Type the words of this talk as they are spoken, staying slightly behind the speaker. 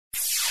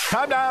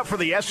Time now for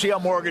the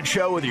SCL Mortgage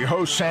Show with your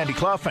host, Sandy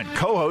Clough, and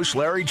co-host,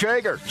 Larry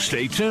Jager.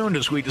 Stay tuned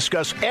as we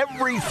discuss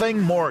everything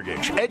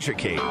mortgage.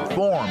 Educate,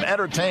 inform,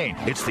 entertain.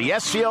 It's the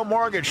SCL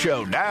Mortgage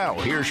Show. Now,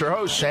 here's your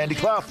host, Sandy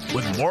Clough,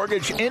 with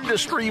mortgage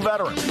industry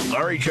veteran,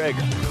 Larry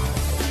Jager.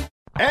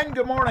 And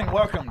good morning.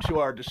 Welcome to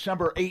our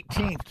December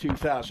 18th,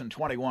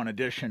 2021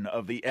 edition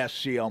of the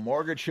SCL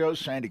Mortgage Show.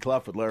 Sandy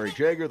Clough with Larry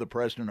Jager, the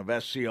president of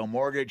SCL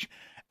Mortgage,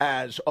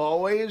 as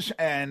always.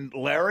 And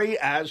Larry,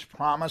 as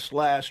promised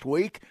last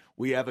week,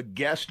 we have a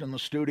guest in the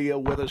studio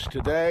with us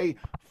today.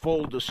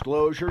 Full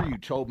disclosure, you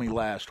told me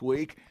last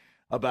week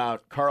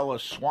about Carla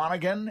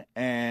Swanigan.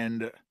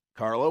 And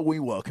Carla, we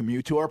welcome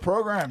you to our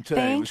program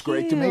today. It was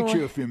great to meet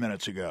you a few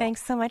minutes ago.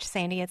 Thanks so much,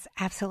 Sandy. It's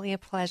absolutely a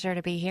pleasure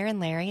to be here. And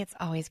Larry, it's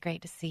always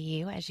great to see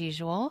you, as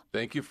usual.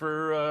 Thank you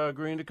for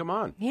agreeing to come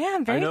on. Yeah,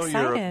 I'm very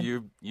excited. I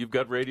know you've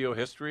got radio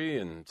history,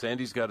 and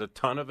Sandy's got a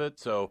ton of it,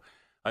 so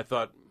I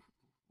thought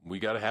we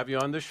got to have you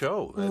on the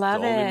show.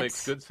 Love it. It only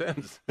makes good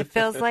sense. It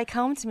feels like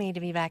home to me to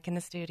be back in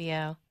the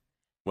studio.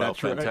 Well, That's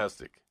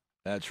fantastic.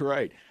 Right. That's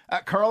right.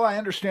 Carla, I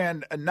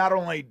understand not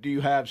only do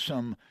you have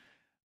some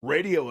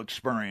radio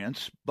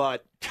experience,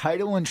 but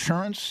title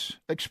insurance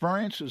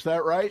experience. Is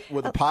that right?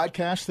 With a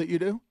podcast that you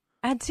do?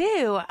 I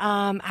do.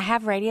 I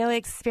have radio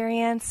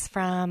experience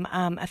from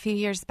a few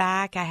years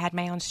back. I had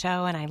my own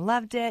show and I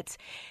loved it.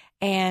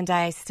 And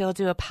I still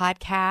do a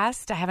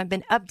podcast. I haven't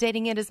been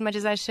updating it as much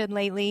as I should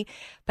lately,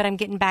 but I'm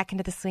getting back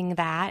into the swing of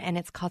that. And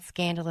it's called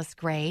Scandalous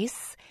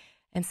Grace.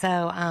 And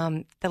so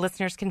the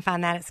listeners can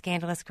find that at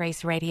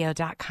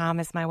scandalousgraceradio.com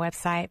is my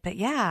website. But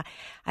yeah,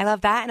 I love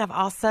that. And I've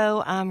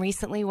also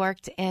recently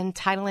worked in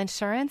title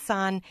insurance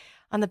on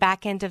the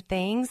back end of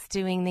things,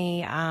 doing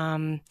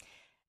the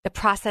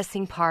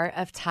processing part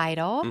of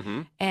title.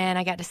 Mm-hmm. And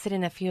I got to sit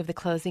in a few of the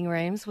closing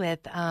rooms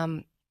with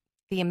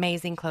the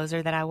amazing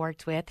closer that I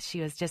worked with.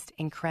 She was just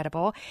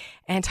incredible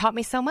and taught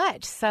me so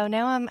much. So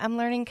now I'm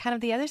learning kind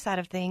of the other side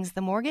of things, the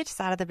mortgage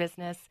side of the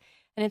business.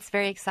 And it's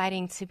very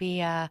exciting to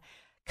be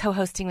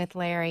co-hosting with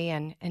Larry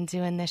and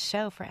doing this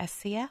show for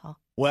SCL.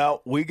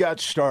 Well, we got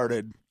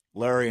started,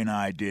 Larry and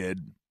I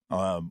did,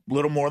 a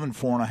little more than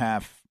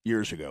 4.5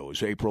 years ago. It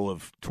was April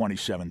of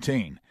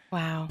 2017.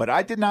 Wow. But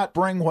I did not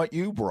bring what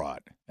you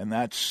brought, and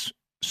that's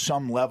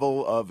some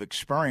level of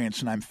experience.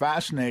 And I'm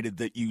fascinated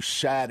that you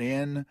sat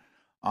in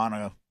on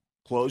a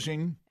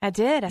closing. I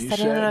did. I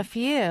sat in on a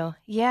few.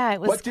 Yeah, it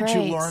was What great.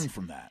 did you learn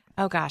from that?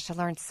 Oh, gosh, I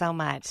learned so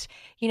much.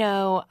 You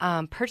know,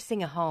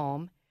 purchasing a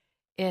home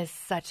is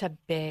such a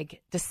big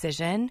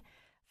decision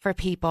for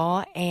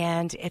people,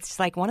 and it's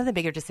like one of the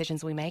bigger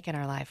decisions we make in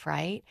our life,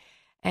 right?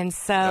 And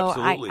so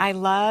I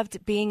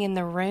loved being in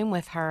the room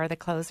with her, the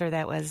closer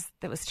that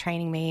was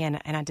training me and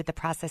I did the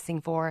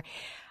processing for.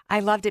 I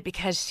loved it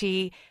because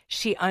she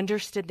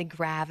understood the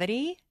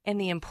gravity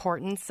and the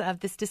importance of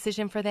this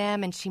decision for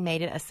them, and she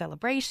made it a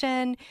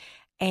celebration.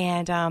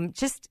 And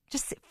just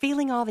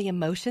feeling all the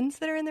emotions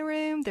that are in the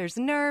room. There's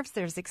nerves,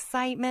 there's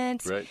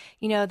excitement. Right.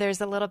 You know, there's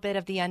a little bit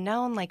of the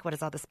unknown, like what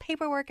is all this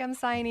paperwork I'm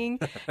signing?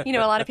 You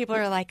know, a lot of people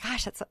are like,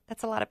 gosh,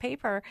 that's a lot of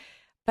paper.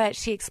 But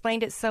she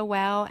explained it so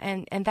well,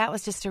 and that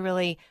was just a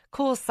really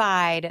cool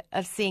side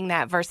of seeing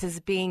that versus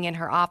being in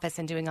her office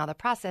and doing all the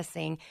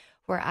processing,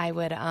 where I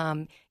would,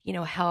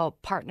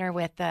 help partner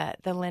with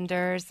the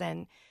lenders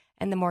and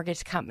the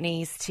mortgage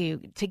companies to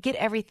get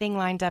everything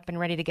lined up and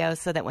ready to go,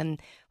 so that when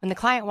the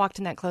client walked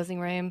in that closing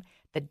room,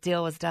 the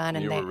deal was done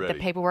and the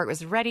paperwork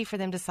was ready for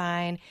them to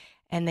sign,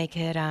 and they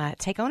could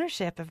take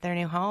ownership of their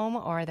new home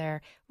or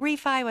their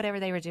refi, whatever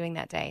they were doing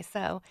that day.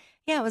 So,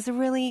 yeah, it was a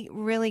really,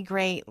 really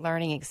great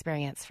learning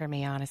experience for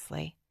me,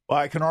 honestly. Well,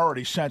 I can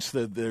already sense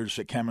that there's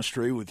a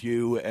chemistry with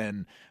you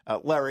and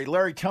Larry.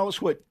 Larry, tell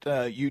us what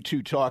you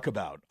two talk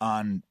about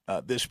on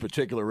this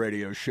particular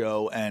radio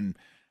show and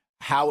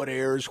how it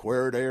airs,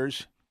 where it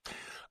airs.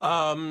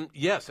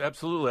 Yes,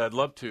 absolutely. I'd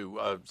love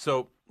to.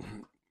 So,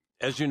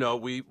 as you know,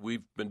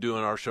 we've been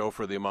doing our show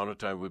for the amount of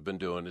time we've been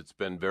doing. It's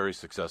been very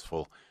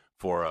successful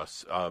for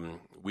us.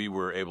 We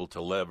were able to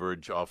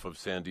leverage off of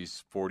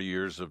Sandy's 40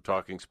 years of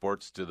talking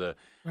sports to the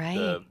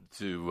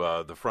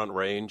Front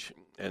Range,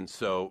 and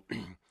so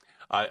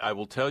I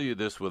will tell you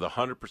this with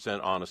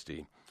 100%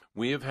 honesty: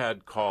 we have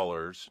had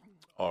callers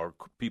or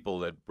people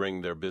that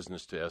bring their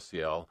business to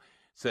SCL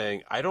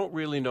saying, "I don't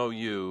really know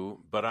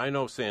you, but I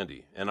know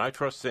Sandy, and I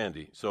trust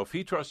Sandy. So if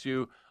he trusts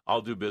you,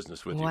 I'll do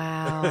business with you."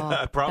 Wow,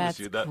 I promise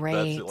you that's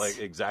like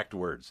exact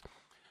words.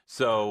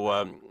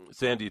 So,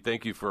 Sandy,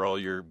 thank you for all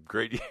your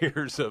great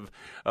years of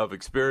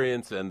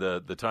experience and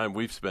the time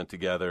we've spent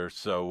together.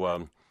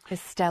 So, his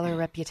stellar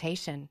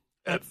reputation.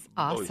 That's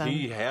awesome.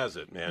 He has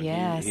it, man.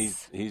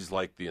 Yes. He's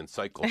like the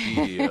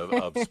encyclopedia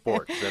of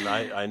sports, and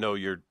I know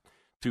you're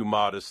too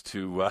modest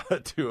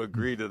to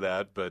agree to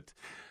that, but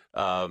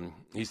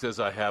he says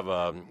I have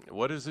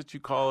what is it you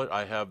call it?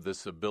 I have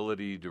this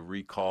ability to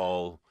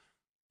recall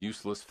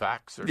useless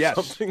facts or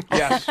something.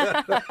 Yes.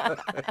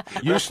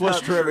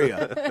 Useless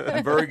trivia.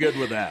 I'm very good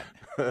with that.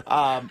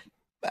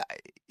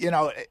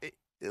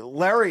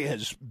 Larry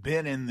has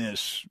been in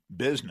this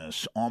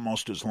business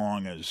almost as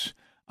long as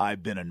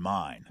I've been in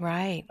mine.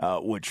 Right.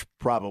 Which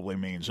probably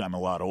means I'm a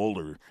lot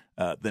older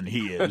than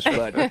he is.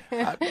 But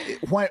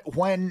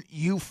when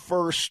you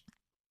first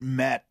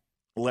met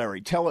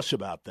Larry, tell us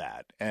about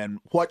that. And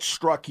what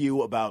struck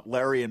you about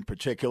Larry in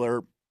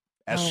particular,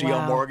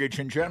 SCL Mortgage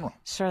in general?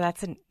 Sure,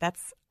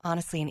 that's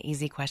honestly an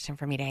easy question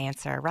for me to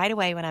answer. Right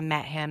away when I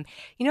met him,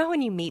 you know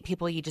when you meet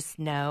people, you just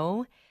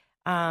know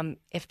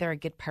if they're a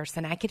good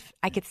person. I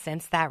could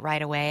sense that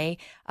right away.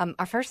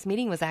 Our first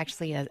meeting was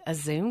actually a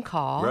Zoom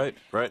call.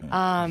 Right.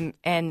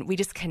 And we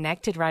just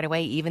connected right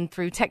away, even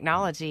through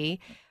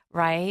technology,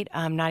 right?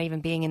 Not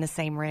even being in the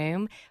same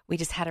room. We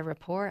just had a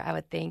rapport, I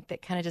would think,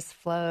 that kind of just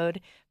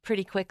flowed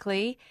pretty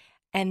quickly.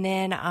 And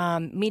then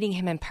meeting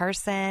him in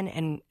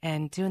person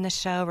and doing the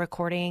show,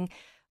 recording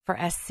for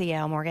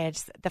SCL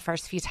Mortgage the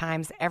first few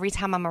times, every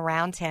time I'm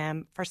around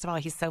him, first of all,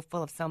 he's so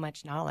full of so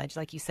much knowledge,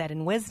 like you said,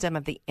 and wisdom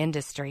of the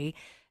industry.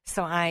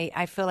 So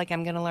I feel like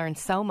I'm going to learn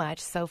so much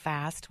so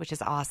fast, which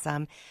is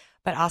awesome.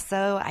 But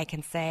also I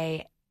can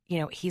say,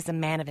 he's a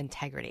man of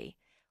integrity,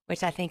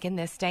 which I think in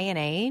this day and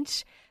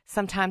age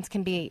sometimes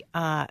can be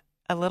a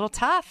little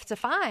tough to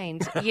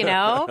find,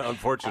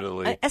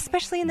 Unfortunately.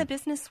 Especially in the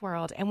business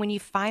world. And when you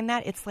find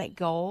that, it's like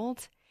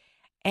gold.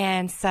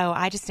 And so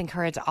I just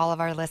encourage all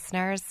of our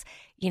listeners,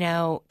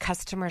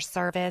 customer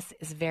service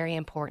is very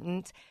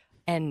important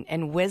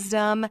and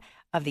wisdom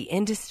of the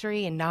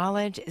industry and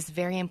knowledge is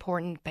very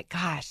important. But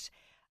gosh,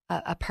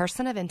 a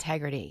person of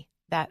integrity,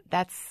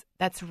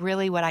 that's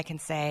really what I can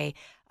say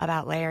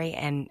about Larry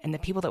and the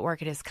people that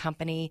work at his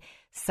company.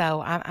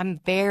 So I'm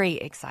very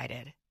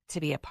excited to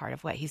be a part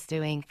of what he's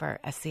doing for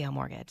SCL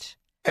Mortgage.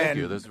 Thank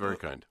you. That's very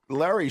kind.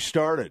 Larry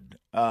started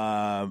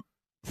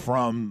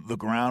from the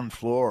ground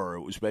floor.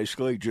 It was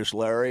basically just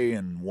Larry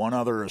and one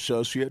other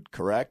associate,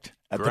 correct?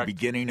 At the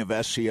beginning of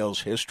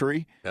SCL's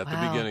history? At the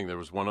beginning, there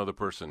was one other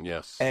person,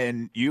 yes.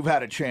 And you've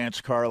had a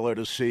chance, Carla,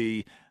 to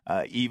see,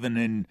 even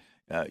in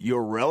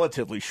your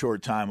relatively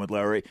short time with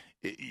Larry,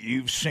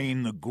 you've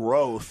seen the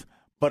growth,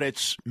 but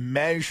it's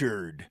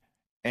measured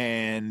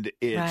and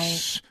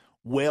it's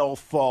well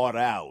thought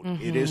out.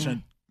 Mm-hmm. It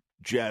isn't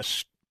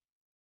just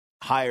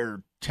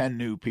hire 10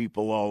 new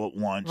people all at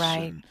once.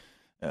 Right.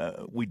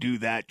 And we do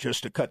that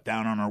just to cut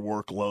down on our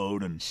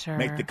workload and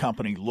make the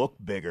company look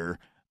bigger.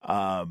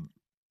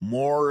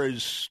 More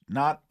is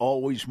not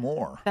always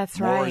more.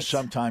 That's right. More right. is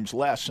sometimes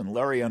less, and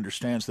Larry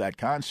understands that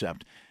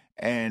concept.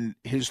 And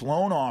his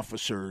loan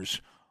officers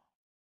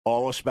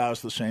all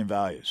espouse the same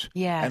values.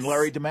 Yes. And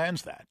Larry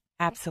demands that.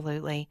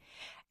 Absolutely.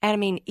 And I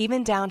mean,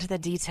 even down to the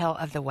detail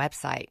of the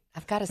website,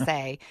 I've got to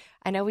say,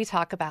 I know we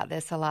talk about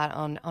this a lot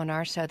on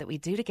our show that we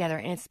do together,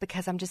 and it's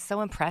because I'm just so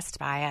impressed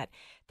by it.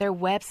 Their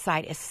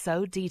website is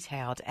so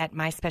detailed at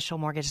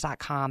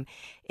myspecialmortgage.com.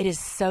 It is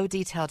so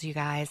detailed, you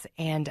guys,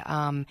 and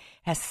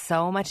has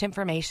so much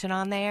information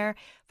on there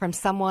from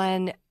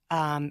someone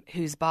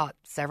who's bought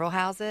several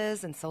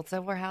houses and sold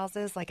several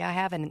houses like I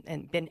have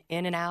and been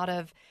in and out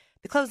of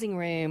the closing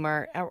room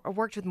or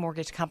worked with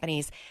mortgage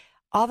companies.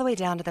 All the way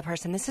down to the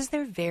person, this is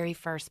their very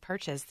first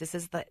purchase. This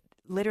is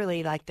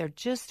literally like they're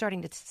just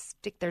starting to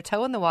stick their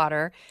toe in the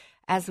water,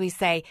 as we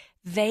say.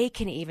 They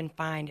can even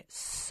find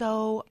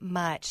so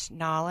much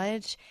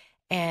knowledge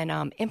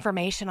and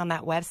information on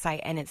that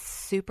website, and it's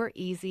super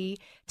easy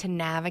to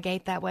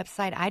navigate that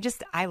website.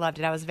 I loved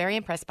it. I was very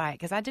impressed by it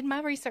because I did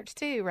my research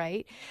too,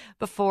 right,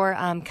 before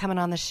coming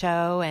on the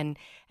show and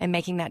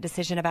making that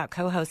decision about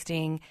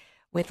co-hosting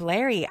with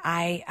Larry.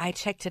 I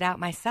checked it out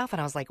myself,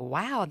 and I was like,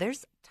 wow,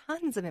 there's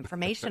tons of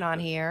information on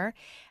here.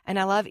 And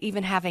I love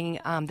even having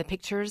the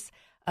pictures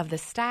of the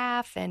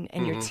staff and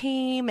your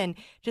team and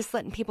just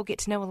letting people get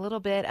to know a little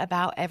bit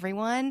about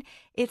everyone.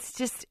 It's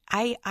just,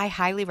 I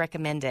highly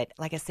recommend it.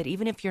 Like I said,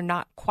 even if you're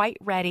not quite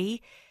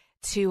ready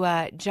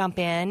to jump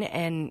in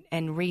and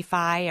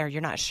refi, or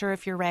you're not sure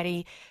if you're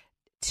ready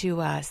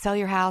to sell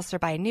your house or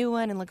buy a new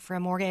one and look for a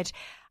mortgage,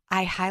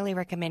 I highly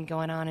recommend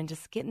going on and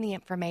just getting the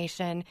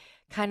information,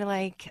 kind of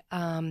like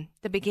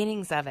the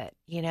beginnings of it,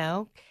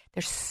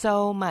 There's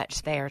so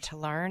much there to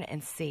learn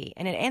and see,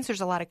 and it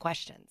answers a lot of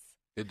questions.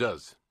 It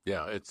does.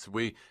 Yeah,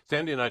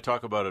 Sandy and I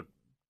talk about it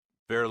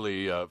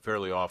fairly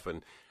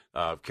often.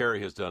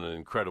 Carrie has done an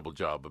incredible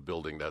job of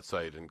building that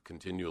site and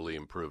continually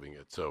improving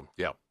it. So,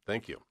 yeah,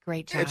 thank you.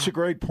 Great job. It's a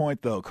great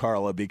point, though,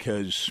 Carla,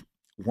 because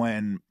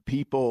when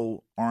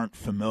people aren't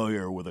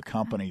familiar with a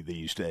company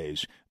these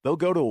days, they'll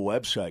go to a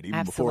website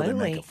even before they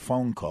make a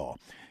phone call.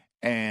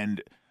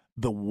 And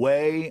the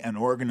way an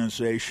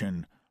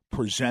organization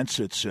presents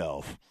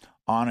itself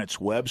on its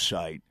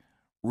website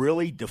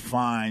really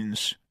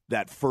defines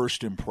that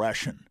first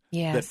impression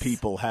that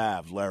people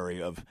have,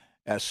 Larry, of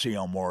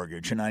SCL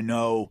Mortgage. And I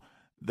know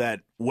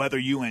that whether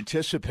you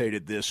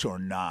anticipated this or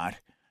not,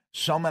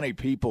 so many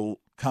people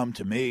come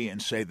to me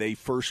and say they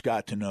first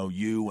got to know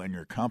you and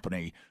your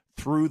company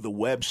through the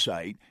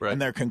website. Right.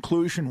 And their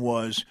conclusion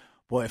was,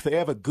 boy, if they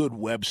have a good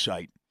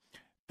website,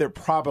 they're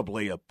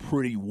probably a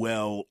pretty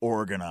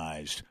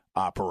well-organized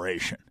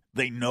operation.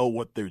 they know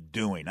what they're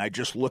doing. I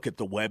just look at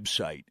the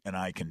website and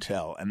I can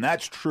tell. And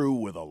that's true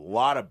with a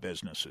lot of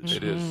businesses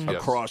It is,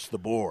 across the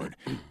board.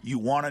 You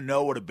want to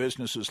know what a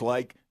business is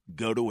like,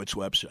 go to its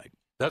website.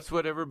 That's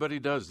what everybody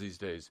does these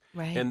days.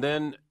 Right. And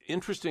then,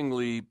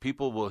 interestingly,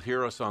 people will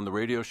hear us on the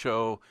radio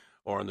show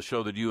or on the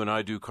show that you and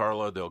I do,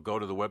 Carla. They'll go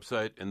to the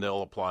website and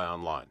they'll apply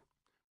online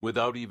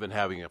without even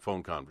having a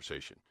phone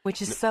conversation.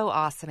 Which is so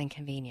awesome and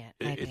convenient,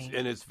 I think.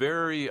 And it's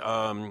very,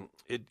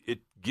 it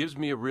gives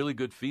me a really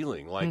good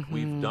feeling, like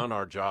we've done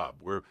our job.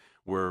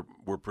 We're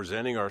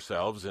presenting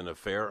ourselves in a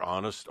fair,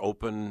 honest,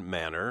 open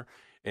manner,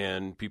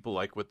 and people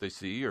like what they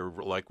see or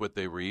like what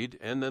they read,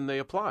 and then they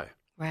apply.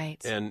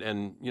 Right.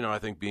 And I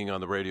think being on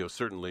the radio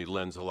certainly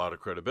lends a lot of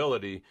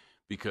credibility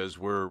because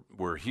we're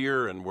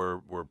here and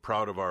we're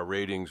proud of our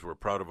ratings, we're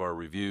proud of our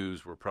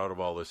reviews, we're proud of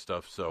all this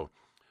stuff. So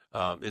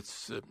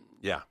it's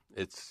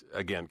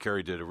again,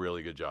 Carrie did a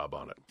really good job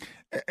on it.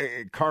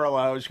 Carl,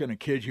 I was going to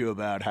kid you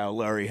about how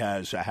Larry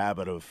has a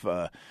habit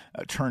of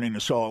turning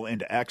us all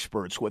into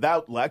experts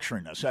without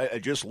lecturing us.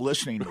 Just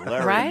listening to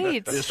Larry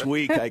this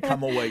week, I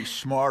come away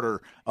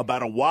smarter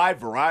about a wide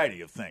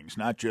variety of things,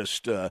 not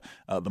just the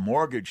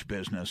mortgage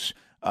business.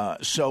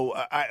 So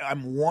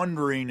I'm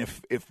wondering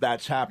if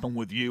that's happened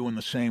with you in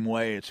the same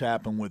way it's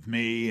happened with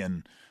me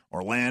and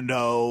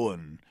Orlando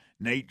and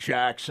Nate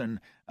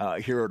Jackson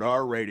here at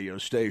our radio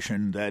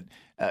station, that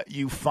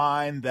you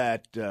find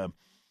that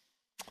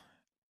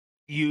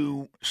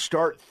you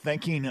start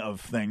thinking of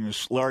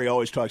things. Larry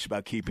always talks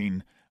about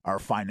keeping our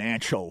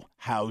financial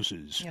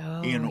houses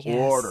in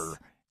order,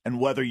 and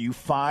whether you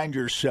find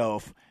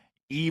yourself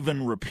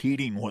even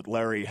repeating what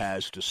Larry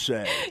has to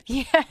say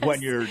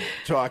when you're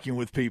talking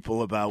with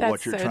people about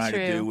what you're trying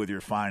to do with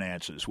your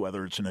finances,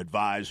 whether it's an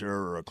advisor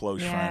or a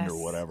close friend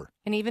or whatever.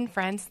 And even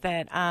friends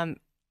that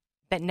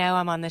know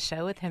I'm on the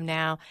show with him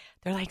now,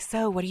 they're like,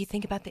 so what do you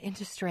think about the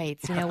interest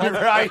rates?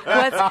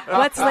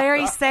 What's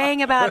Larry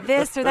saying about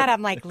this or that?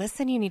 I'm like,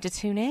 listen, you need to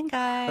tune in,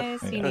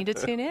 guys. You need to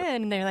tune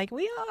in. And they're like,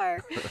 we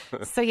are.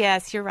 So,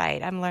 yes, you're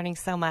right. I'm learning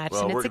so much,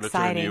 and it's exciting. We're going to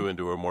turn you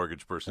into a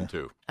mortgage person,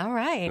 too. All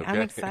right. Okay.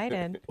 I'm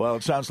excited. Well,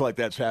 it sounds like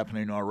that's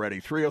happening already.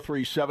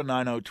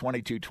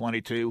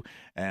 303-790-2222.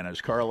 And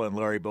as Carla and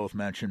Larry both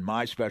mentioned,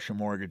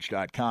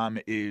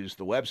 myspecialmortgage.com is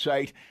the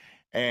website.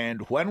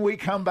 And when we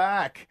come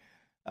back,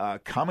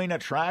 coming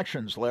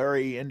attractions.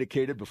 Larry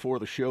indicated before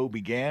the show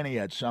began he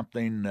had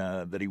something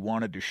that he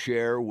wanted to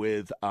share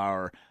with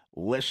our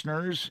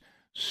listeners.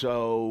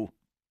 So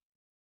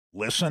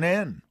listen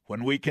in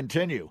when we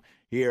continue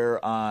here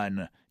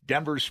on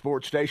Denver's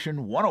Sports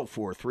Station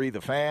 104.3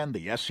 The Fan,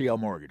 the SCL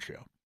Mortgage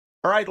Show.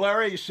 All right,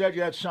 Larry, you said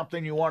you had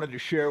something you wanted to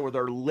share with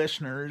our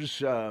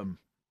listeners.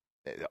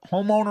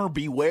 Homeowner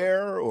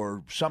beware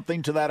or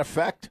something to that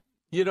effect?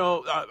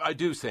 I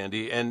do,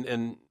 Sandy,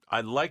 and I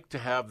like to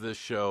have this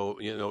show,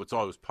 it's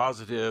always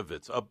positive,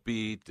 it's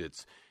upbeat,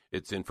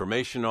 it's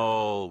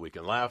informational, we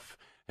can laugh,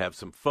 have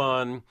some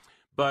fun,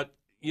 but,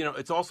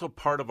 it's also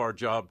part of our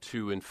job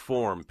to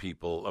inform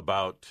people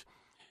about,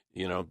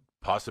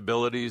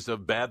 possibilities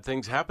of bad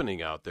things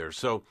happening out there.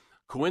 So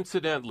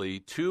coincidentally,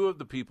 two of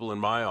the people in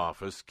my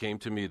office came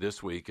to me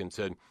this week and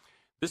said,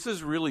 this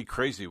is really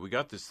crazy. We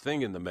got this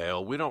thing in the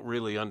mail. We don't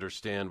really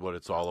understand what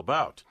it's all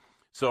about.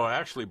 So I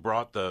actually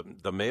brought the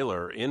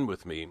mailer in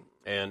with me,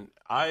 and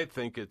I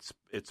think it's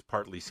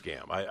partly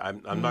scam.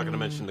 I'm not going to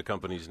mention the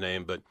company's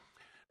name, but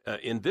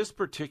in this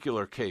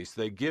particular case,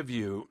 they give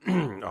you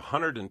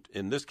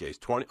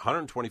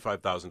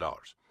 $125,000.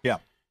 Yeah,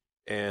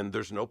 and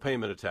there's no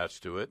payment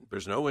attached to it.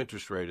 There's no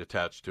interest rate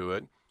attached to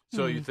it.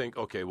 So you think,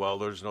 okay, well,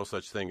 there's no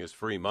such thing as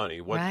free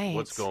money.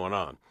 What's going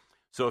on?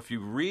 So if you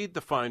read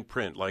the fine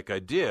print, like I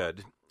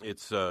did,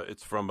 it's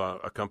from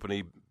a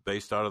company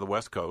based out of the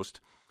West Coast.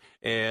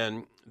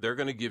 And they're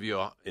going to give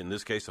you, in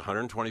this case,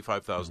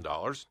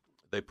 $125,000.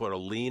 They put a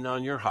lien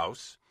on your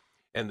house,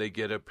 and they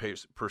get a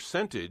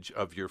percentage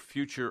of your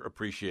future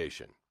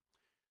appreciation.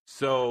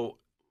 So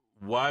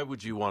why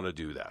would you want to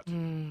do that?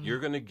 You're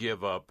going to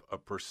give up a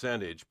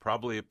percentage,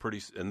 probably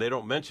and they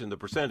don't mention the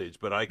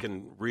percentage, but I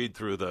can read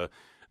through the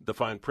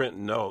fine print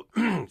and know,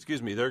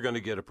 they're going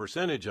to get a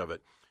percentage of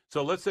it.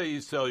 So let's say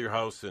you sell your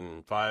house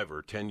in 5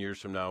 or 10 years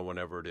from now,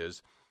 whenever it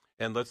is,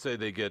 and let's say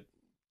they get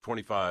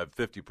 25,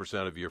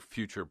 50% of your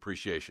future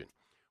appreciation.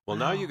 Well,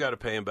 now you got to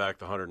pay them back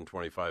the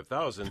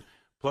 $125,000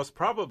 plus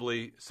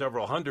probably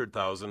several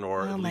 $100,000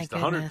 or at least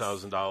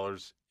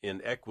 $100,000 in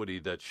equity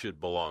that should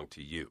belong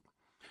to you.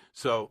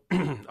 So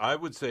I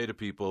would say to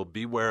people,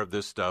 beware of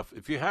this stuff.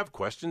 If you have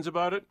questions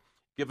about it,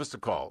 give us a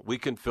call. We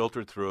can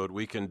filter through it.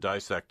 We can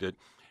dissect it.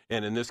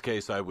 And in this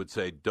case, I would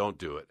say don't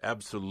do it.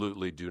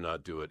 Absolutely do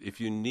not do it. If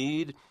you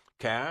need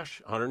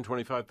cash,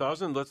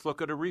 $125,000, let's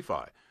look at a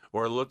refi.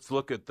 Or let's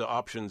look at the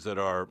options that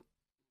are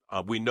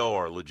we know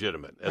are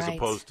legitimate, as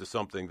opposed to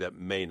something that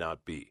may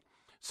not be.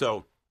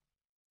 So,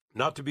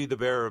 not to be the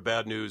bearer of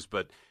bad news,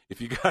 but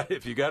if you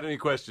got any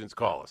questions,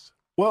 call us.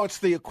 Well, it's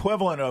the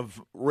equivalent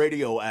of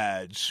radio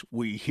ads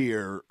we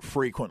hear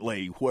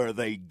frequently, where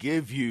they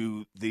give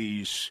you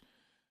these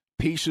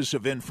pieces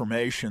of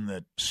information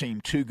that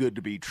seem too good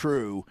to be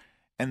true,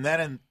 and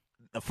then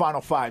the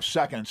final 5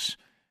 seconds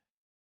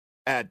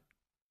at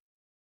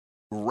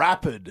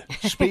rapid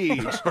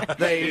speeds,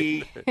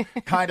 they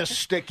kind of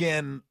stick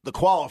in the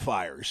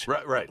qualifiers.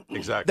 Right,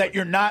 exactly. That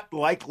you're not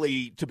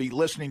likely to be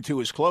listening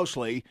to as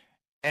closely,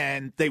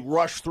 and they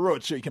rush through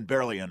it so you can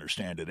barely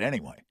understand it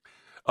anyway.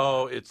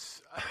 Oh,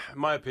 it's in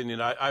my opinion.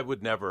 I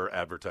would never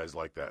advertise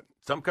like that.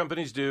 Some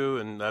companies do,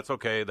 and that's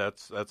okay.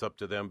 That's up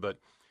to them. But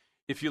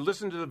if you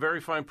listen to the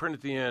very fine print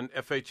at the end,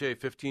 FHA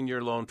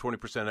 15-year loan,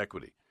 20%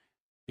 equity.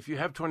 If you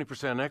have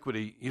 20%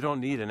 equity, you don't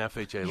need an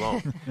FHA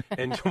loan.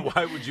 And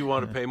why would you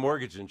want to pay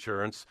mortgage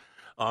insurance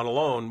on a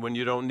loan when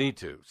you don't need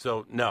to?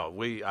 So no,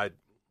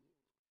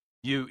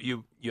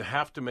 you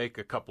have to make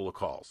a couple of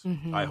calls.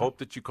 Mm-hmm. I hope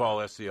that you call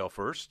SCL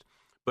first.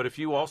 But if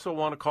you also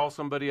want to call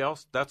somebody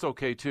else, that's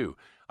okay too.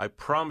 I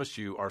promise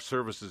you our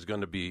service is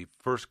going to be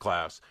first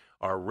class.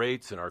 Our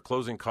rates and our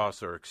closing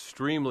costs are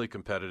extremely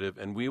competitive,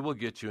 and we will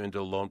get you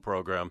into a loan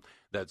program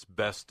that's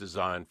best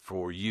designed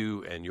for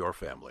you and your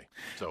family.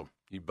 So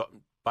you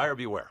buyer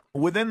beware.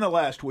 Within the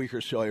last week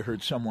or so, I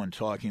heard someone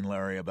talking,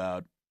 Larry,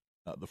 about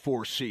the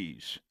 4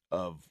 C's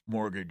of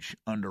mortgage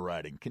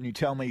underwriting. Can you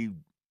tell me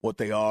what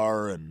they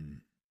are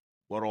and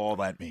what all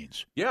that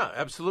means? Yeah,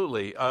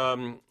 absolutely.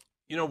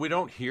 We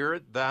don't hear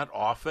it that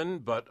often,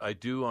 but I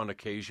do on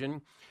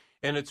occasion.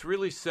 And it's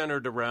really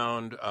centered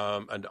around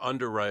an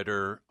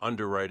underwriter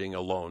underwriting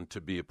a loan to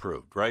be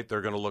approved, right?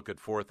 They're going to look at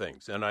 4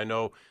 things. And I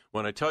know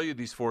when I tell you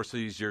these 4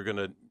 C's, you're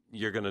going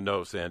to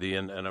know, Sandy,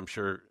 and I'm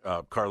sure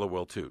Carla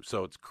will too.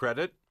 So it's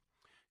credit,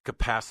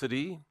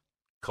 capacity,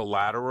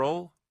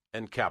 collateral,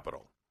 and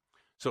capital.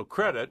 So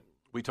credit,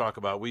 we talk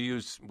about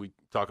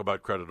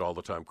credit all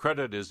the time.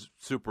 Credit is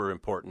super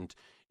important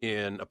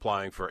in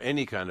applying for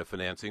any kind of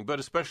financing, but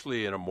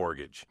especially in a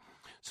mortgage.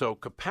 So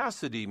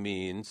capacity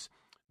means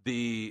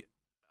the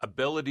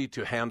ability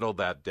to handle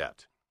that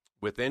debt.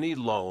 With any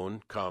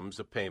loan comes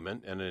a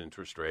payment and an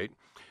interest rate.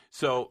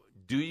 So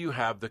do you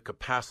have the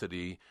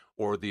capacity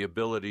or the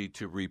ability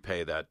to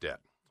repay that debt?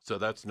 So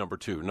that's number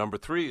 2. Number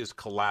 3 is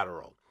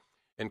collateral.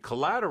 And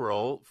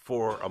collateral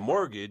for a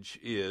mortgage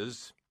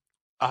is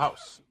a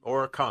house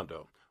or a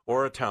condo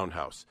or a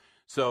townhouse.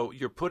 So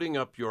you're putting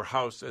up your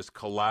house as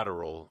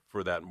collateral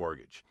for that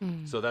mortgage.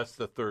 Mm. So that's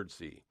the 3rd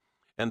C.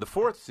 And the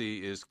 4th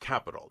C is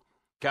capital.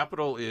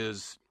 Capital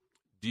is,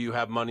 do you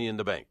have money in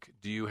the bank?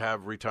 Do you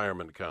have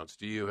retirement accounts?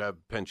 Do you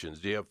have pensions?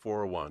 Do you have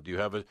 401? Do you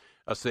have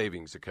a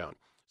savings account?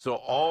 So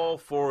all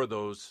 4 of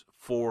those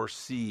 4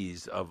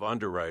 C's of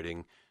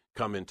underwriting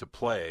come into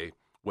play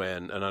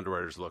when an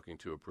underwriter is looking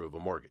to approve a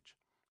mortgage.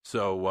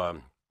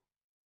 So,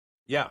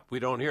 we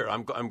don't hear.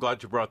 I'm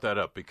glad you brought that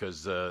up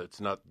because it's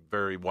not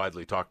very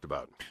widely talked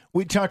about.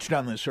 We touched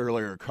on this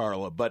earlier,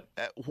 Carla, but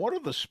what are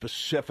the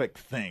specific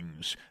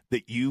things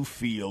that you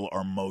feel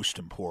are most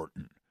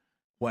important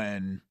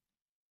when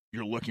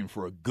you're looking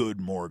for a good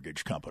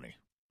mortgage company,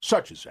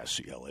 such as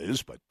SCL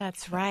is? But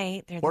that's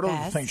right. They're what the are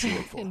best, the things you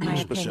look for, in my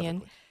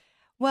opinion?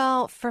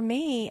 Well, for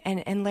me,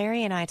 and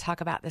Larry and I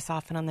talk about this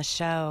often on the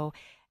show,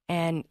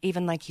 and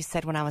even like you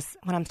said, when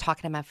I'm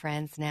talking to my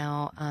friends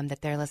now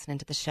that they're listening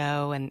to the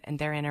show and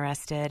they're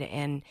interested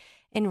in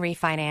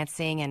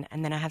refinancing,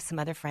 and then I have some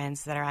other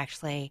friends that are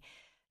actually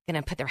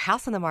going to put their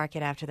house on the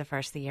market after the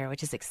first of the year,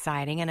 which is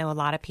exciting. I know a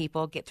lot of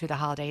people get through the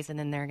holidays and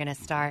then they're going to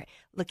start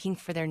looking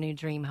for their new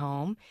dream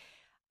home.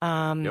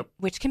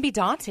 Which can be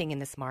daunting in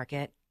this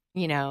market,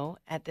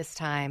 at this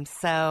time.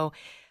 So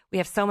we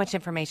have so much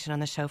information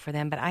on the show for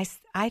them. But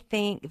I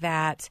think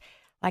that,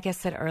 like I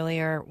said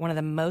earlier, one of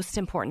the most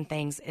important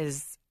things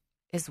is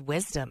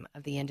wisdom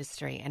of the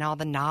industry and all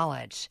the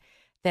knowledge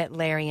that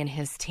Larry and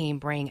his team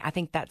bring. I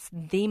think that's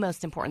the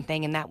most important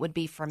thing. And that would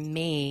be for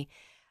me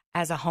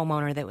as a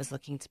homeowner that was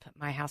looking to put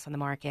my house on the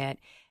market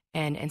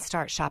and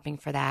start shopping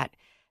for that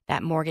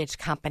mortgage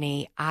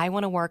company. I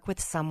want to work with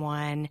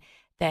someone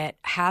that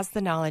has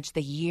the knowledge,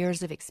 the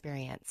years of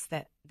experience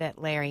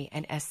that Larry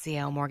and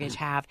SCL Mortgage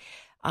have.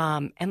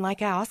 And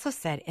like I also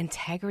said,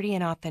 integrity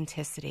and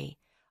authenticity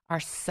are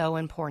so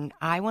important.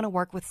 I want to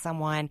work with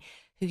someone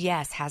who,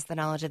 yes, has the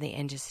knowledge of the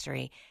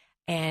industry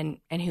and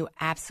who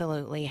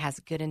absolutely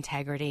has good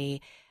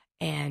integrity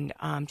and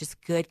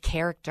just good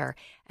character.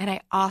 And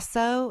I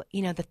also,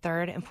 the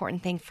third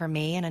important thing for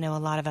me, and I know a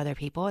lot of other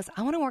people, is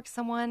I want to work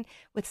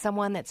with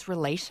someone that's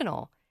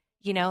relational.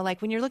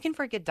 Like when you're looking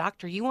for a good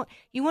doctor, you want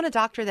a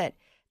doctor that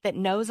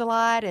knows a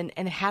lot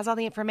and has all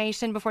the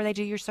information before they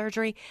do your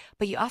surgery.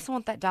 But you also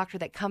want that doctor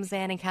that comes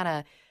in and kind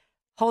of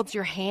holds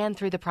your hand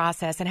through the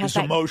process and has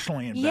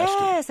emotionally invested.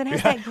 Yes, and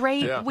has that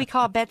great we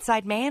call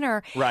bedside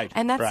manner. Right.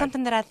 And that's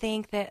something that I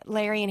think that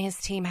Larry and his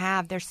team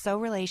have. They're so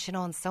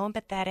relational and so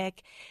empathetic.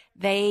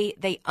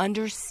 They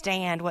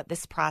understand what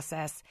this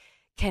process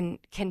can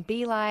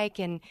be like,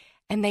 and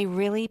they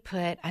really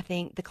put, I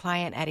think, the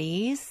client at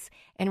ease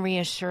and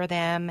reassure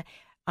them.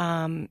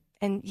 I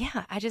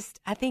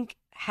think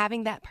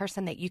having that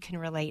person that you can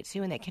relate to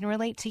and that can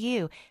relate to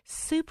you,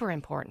 super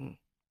important.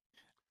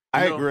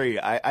 I agree.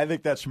 I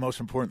think that's the most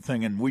important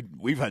thing. And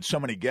we've had so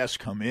many guests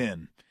come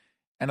in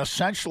and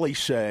essentially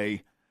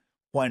say,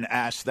 when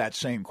asked that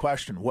same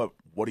question, what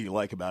what do you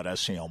like about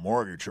SCL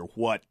Mortgage, or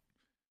what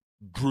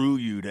drew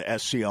you to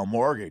SCL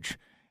Mortgage?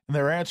 And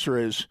their answer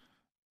is,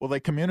 well, they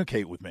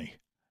communicate with me.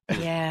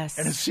 Yes.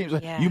 And it seems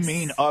like, you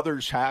mean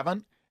others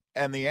haven't?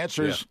 And the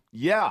answer is,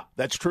 yeah,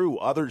 that's true.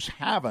 Others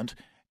haven't.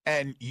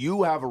 And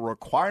you have a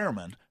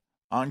requirement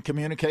on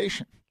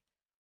communication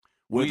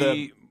with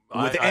any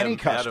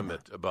customer.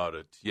 Adamant about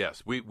it.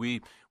 Yes,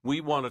 we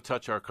want to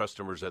touch our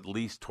customers at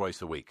least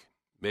twice a week.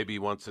 Maybe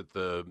once at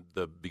the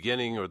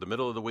beginning or the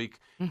middle of the week,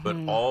 but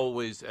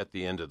always at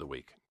the end of the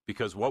week.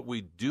 Because what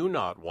we do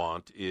not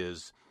want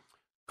is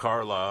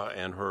Carla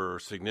and her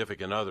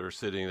significant other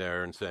sitting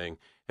there and saying,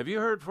 have you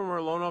heard from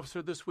our loan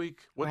officer this week?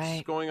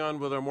 What's going on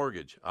with our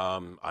mortgage?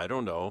 I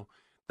don't know.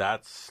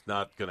 That's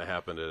not going to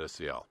happen at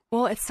SCL.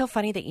 Well, it's so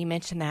funny that you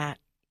mentioned that,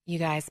 you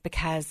guys,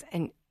 because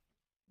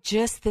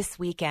just this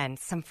weekend,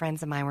 some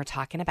friends of mine were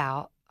talking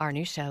about our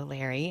new show,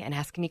 Larry, and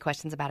asking me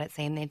questions about it,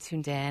 saying they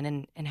tuned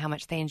in and how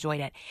much they enjoyed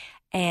it.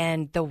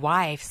 And the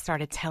wife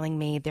started telling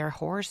me their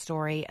horror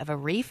story of a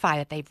refi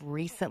that they've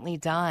recently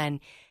done,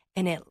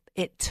 and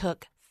it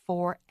took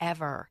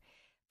forever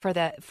for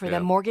the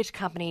mortgage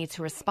company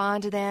to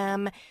respond to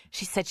them.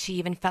 She said she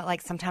even felt like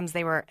sometimes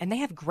they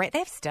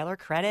have stellar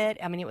credit.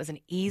 I mean, it was an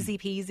easy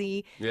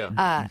peasy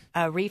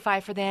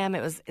refi for them.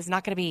 It's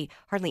not going to be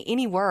hardly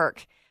any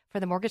work for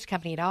the mortgage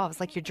company at all. It was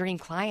like your dream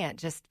client,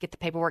 just get the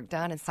paperwork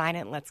done and sign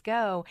it and let's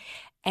go.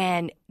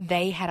 And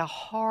they had a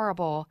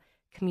horrible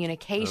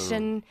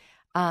communication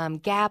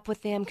gap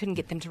with them, couldn't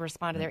get them to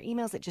respond to their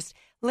emails. It just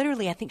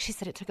literally, I think she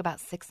said it took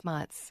about 6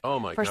 months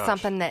for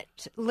something that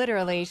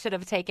literally should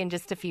have taken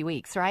just a few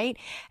weeks, right?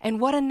 And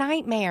what a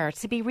nightmare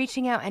to be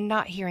reaching out and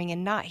not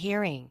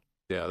hearing.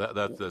 Yeah,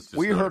 that's just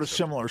we heard a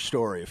similar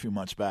story a few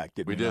months back,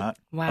 did we not?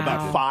 Wow.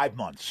 About 5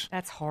 months.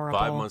 That's horrible.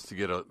 5 months to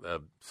get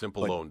a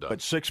simple loan done.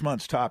 But 6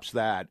 months tops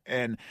that.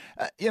 And,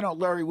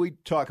 Larry, we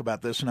talk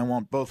about this, and I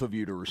want both of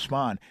you to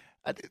respond.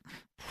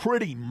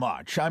 Pretty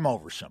much, I'm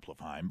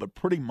oversimplifying, but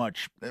pretty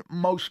much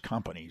most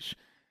companies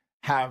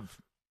have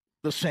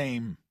the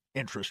same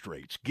interest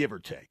rates, give or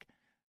take.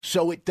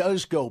 So it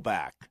does go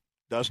back,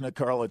 doesn't it,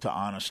 Carla, to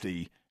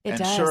honesty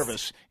and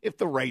service. If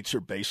the rates are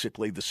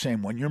basically the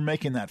same, when you're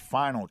making that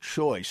final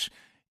choice,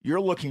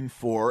 you're looking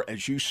for,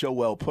 as you so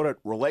well put it,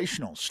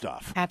 relational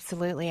stuff.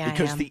 Absolutely,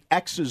 because the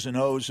X's and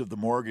O's of the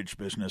mortgage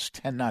business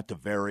tend not to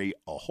vary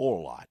a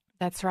whole lot.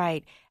 That's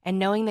right. And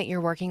knowing that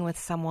you're working with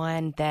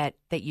someone that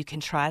you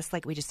can trust,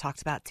 like we just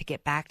talked about, to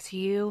get back to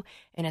you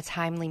in a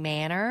timely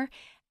manner.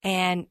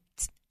 And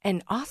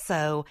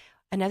also,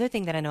 another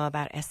thing that I know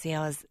about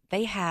SCL is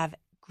they have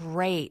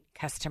great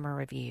customer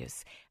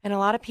reviews. And a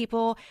lot of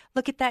people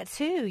look at that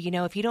too.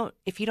 If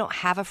you don't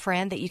have a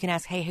friend that you can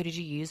ask, hey, who did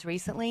you use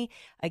recently?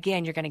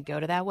 Again, you're going to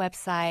go to that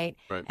website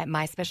at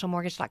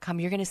myspecialmortgage.com.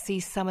 You're going to see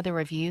some of the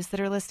reviews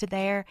that are listed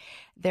there.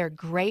 They're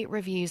great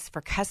reviews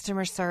for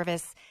customer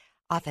service,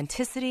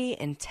 authenticity,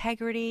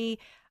 integrity,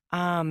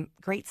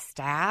 great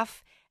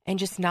staff, and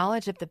just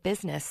knowledge of the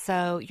business.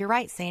 So you're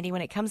right, Sandy,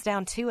 when it comes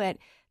down to it,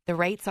 the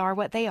rates are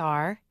what they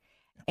are,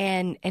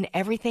 and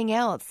everything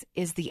else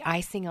is the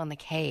icing on the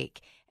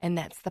cake. And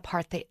that's the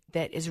part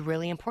that is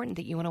really important,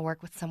 that you want to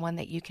work with someone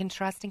that you can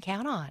trust and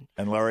count on.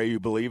 And Larry, you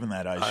believe in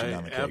that icing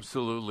on the cake?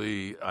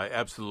 I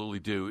absolutely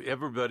do.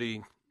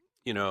 Everybody,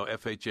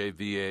 FHA,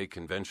 VA,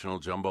 conventional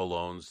jumbo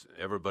loans,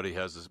 everybody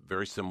has a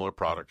very similar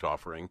product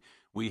offering.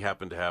 We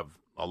happen to have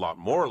a lot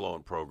more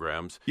loan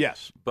programs.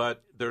 Yes.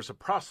 But there's a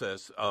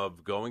process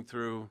of going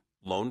through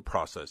loan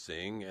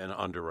processing and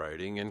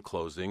underwriting and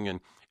closing,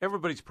 and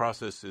everybody's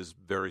process is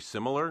very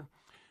similar.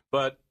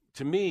 But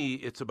to me,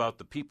 it's about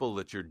the people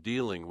that you're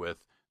dealing with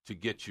to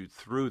get you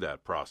through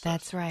that process.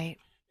 That's right.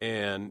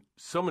 And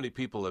so many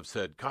people have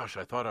said, gosh,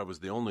 I thought I was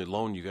the only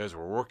loan you guys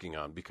were working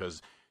on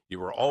because you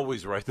were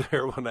always right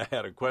there when I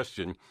had a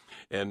question.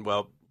 And,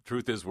 well,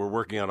 truth is we're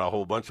working on a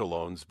whole bunch of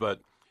loans. But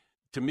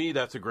to me,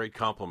 that's a great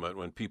compliment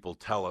when people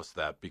tell us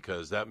that,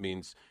 because that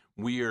means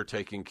we are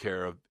taking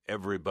care of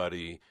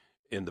everybody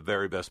in the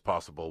very best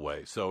possible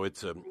way. So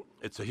it's a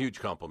huge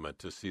compliment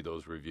to see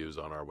those reviews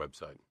on our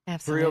website.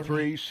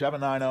 Absolutely.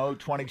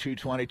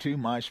 303-790-2222,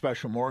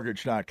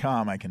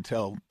 myspecialmortgage.com. I can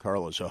tell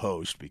Carla's a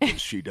host because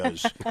she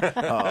does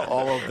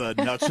all of the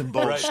nuts and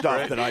bolts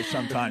stuff that I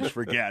sometimes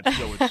forget.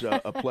 So it's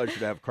a pleasure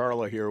to have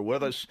Carla here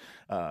with us.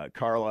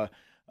 Carla,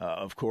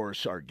 of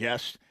course, our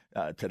guest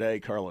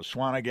today, Carla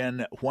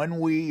Swanigan. When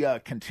we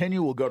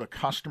continue, we'll go to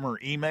customer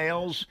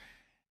emails.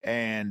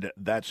 And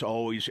that's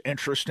always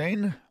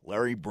interesting.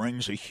 Larry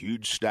brings a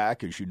huge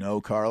stack, as you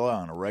know, Carla,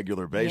 on a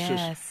regular basis.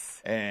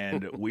 Yes.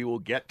 And we will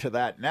get to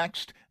that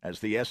next as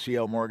the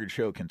SCL Mortgage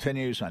Show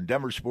continues on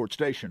Denver Sports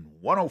Station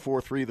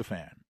 104.3 The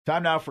Fan.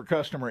 Time now for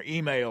customer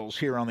emails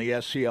here on the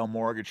SCL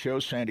Mortgage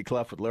Show. Sandy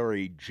Clough with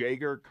Larry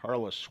Jager.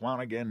 Carla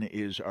Swanigan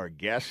is our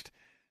guest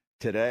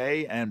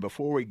today. And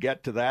before we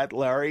get to that,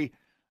 Larry,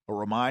 a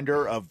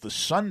reminder of the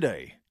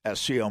Sunday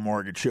SCL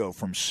Mortgage Show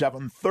from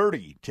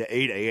 7:30 to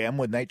 8 a.m.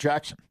 with Nate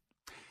Jackson.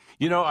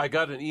 I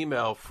got an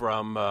email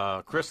from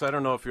Chris. I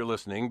don't know if you're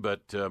listening,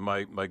 but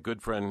my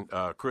good friend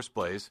Chris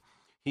Blaze,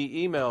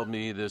 he emailed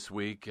me this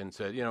week and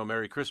said,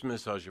 Merry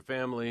Christmas, how's your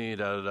family,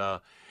 da-da-da.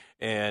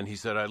 And he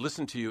said, I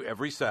listen to you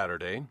every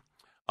Saturday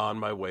on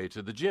my way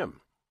to the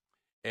gym.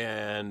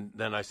 And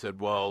then I said,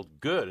 well,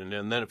 good.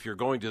 And then if you're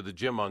going to the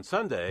gym on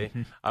Sunday,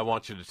 I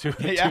want you to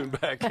tune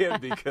back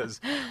in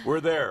because we're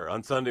there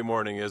on Sunday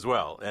morning as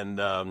well.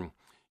 And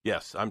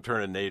yes, I'm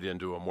turning Nate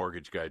into a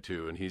mortgage guy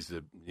too, and he's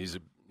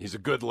a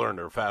good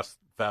learner, fast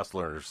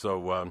learner.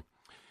 So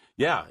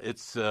yeah,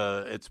 it's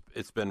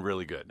been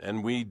really good,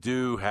 and we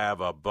do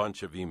have a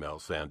bunch of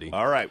emails, Sandy.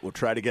 All right, we'll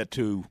try to get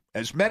to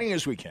as many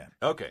as we can.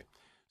 Okay,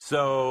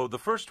 so the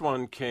first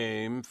one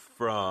came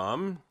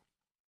from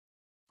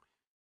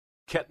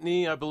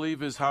Ketney, I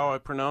believe is how I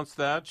pronounce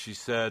that. She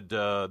said,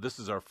 this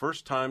is our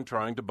first time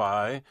trying to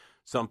buy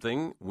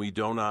something. We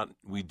do not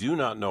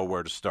know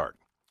where to start.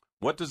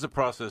 What does the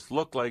process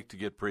look like to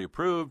get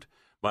pre-approved?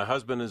 My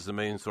husband is the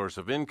main source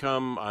of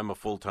income. I'm a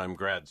full-time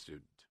grad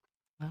student.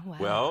 Oh, wow.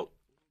 Well,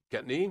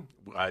 Ketney,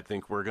 I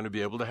think we're going to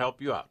be able to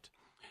help you out.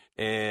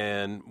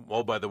 And,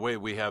 by the way,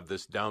 we have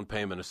this down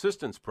payment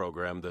assistance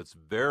program that's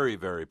very,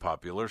 very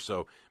popular.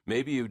 So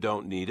maybe you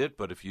don't need it,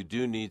 but if you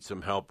do need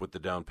some help with the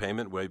down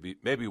payment,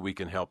 maybe we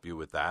can help you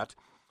with that.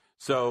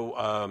 So,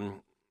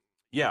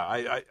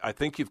 I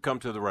think you've come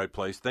to the right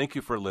place. Thank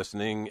you for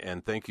listening,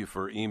 and thank you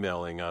for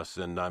emailing us.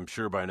 And I'm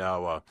sure by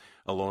now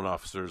a loan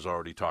officer has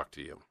already talked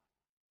to you.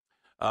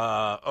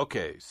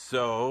 Okay,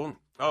 so,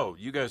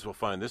 you guys will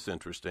find this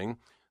interesting.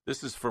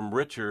 This is from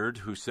Richard,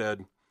 who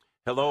said,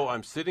 hello,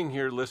 I'm sitting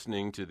here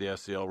listening to the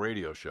SCL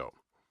radio show.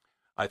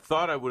 I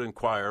thought I would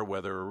inquire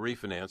whether a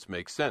refinance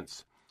makes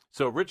sense.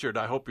 So, Richard,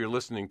 I hope you're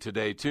listening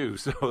today, too.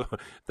 So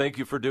thank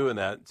you for doing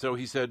that. So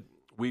he said,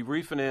 we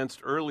refinanced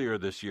earlier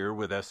this year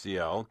with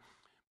SCL,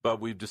 but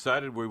we've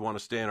decided we want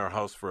to stay in our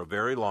house for a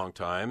very long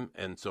time,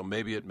 and so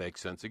maybe it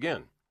makes sense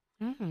again.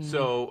 Mm-hmm.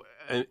 So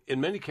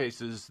in many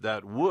cases,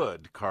 that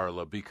would,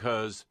 Carla,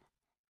 because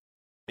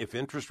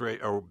interest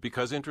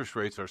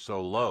rates are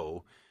so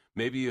low,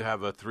 maybe you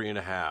have a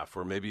 3.5,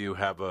 or maybe you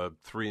have a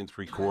 3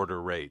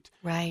 3/4 rate.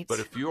 Right. But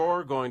if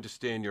you're going to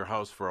stay in your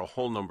house for a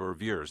whole number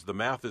of years, the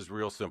math is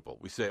real simple.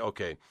 We say,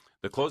 okay,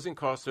 the closing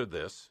costs are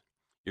this.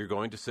 You're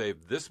going to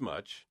save this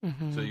much,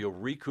 so you'll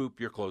recoup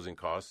your closing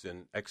costs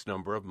in X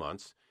number of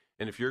months.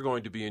 And if you're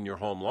going to be in your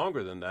home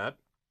longer than that,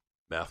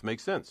 math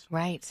makes sense.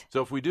 Right.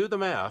 So if we do the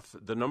math,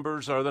 the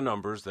numbers are the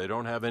numbers. They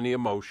don't have any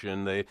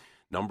emotion.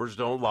 Numbers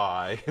don't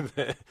lie.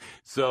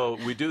 So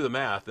we do the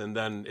math, and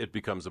then it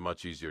becomes a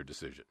much easier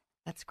decision.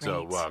 That's great.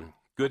 So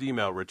good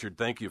email, Richard.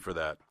 Thank you for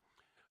that.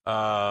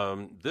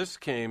 This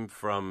came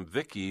from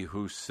Vicky,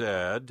 who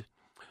said,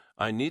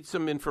 I need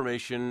some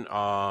information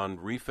on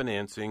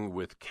refinancing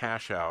with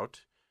cash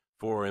out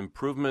for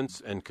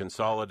improvements and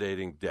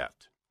consolidating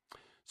debt.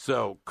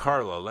 So,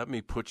 Carla, let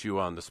me put you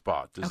on the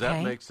spot. Does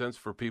that make sense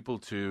for people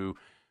to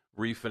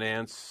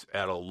refinance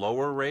at a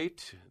lower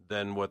rate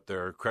than what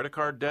their credit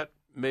card debt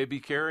may be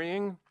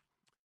carrying?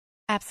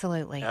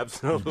 Absolutely.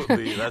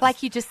 Absolutely. That's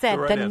like you just said,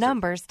 the answer.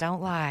 Numbers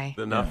don't lie.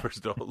 The numbers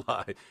don't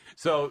lie.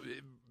 So,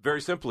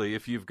 very simply,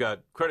 if you've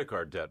got credit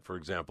card debt, for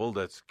example,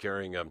 that's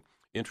carrying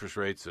interest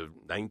rates of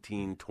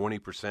 19,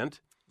 20%,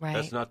 right.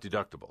 That's not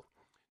deductible.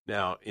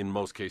 Now, in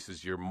most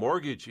cases, your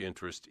mortgage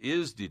interest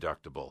is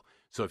deductible.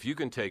 So if you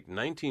can take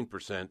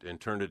 19%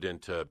 and turn it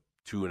into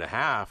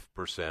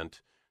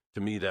 2.5%,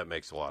 to me, that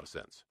makes a lot of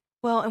sense.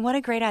 Well, and what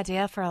a great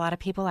idea for a lot of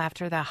people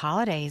after the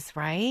holidays,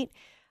 right?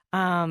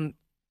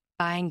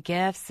 Buying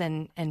gifts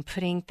and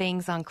putting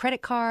things on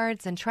credit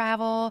cards and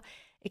travel,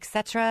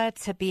 etc.,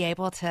 to be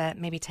able to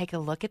maybe take a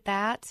look at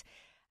that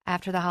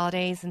after the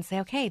holidays and say,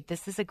 okay,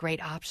 this is a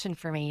great option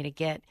for me to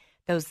get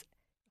those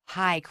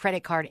high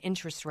credit card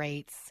interest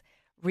rates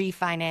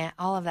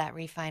all of that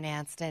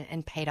refinanced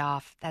and paid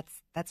off.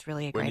 That's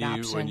really a great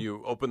option. When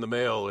you open the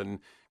mail and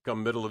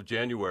come middle of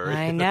January,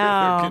 I know.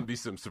 there can be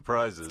some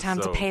surprises. It's time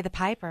to pay the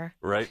piper.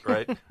 Right.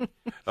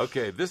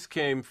 Okay, this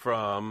came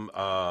from,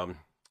 I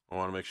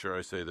want to make sure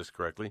I say this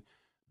correctly,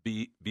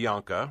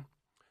 Bianca.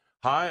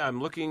 Hi,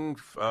 I'm looking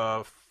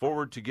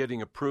forward to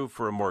getting approved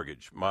for a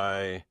mortgage.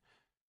 My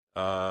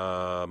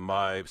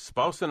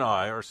spouse and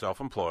I are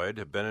self-employed,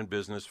 have been in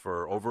business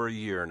for over a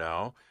year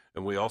now,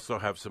 and we also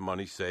have some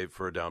money saved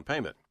for a down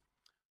payment.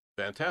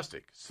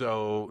 Fantastic.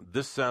 So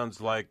this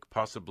sounds like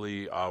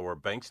possibly our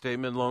bank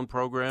statement loan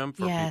program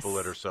for people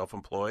that are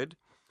self-employed,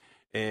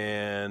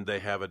 and they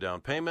have a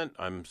down payment.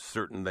 I'm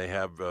certain they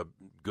have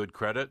good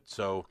credit.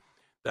 So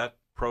that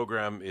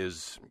program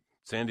is,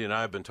 Sandy and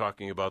I have been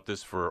talking about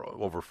this for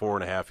over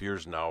 4.5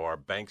 years now, our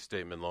bank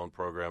statement loan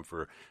program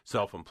for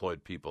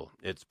self-employed people.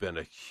 It's been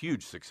a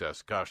huge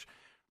success. Gosh,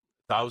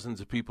 thousands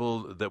of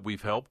people that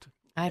we've helped.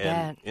 I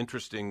bet.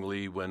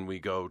 Interestingly, when we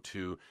go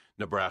to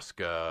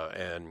Nebraska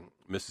and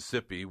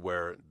Mississippi,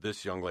 where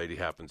this young lady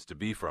happens to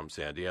be from,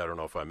 Sandy, I don't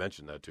know if I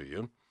mentioned that to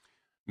you,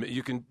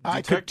 You can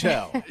I could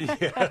tell.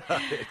 Yeah,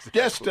 exactly.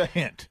 Just a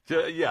hint.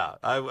 Yeah,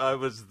 I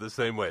was the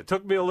same way. It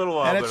took me a little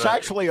while. And it's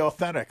actually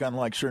authentic,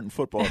 unlike certain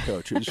football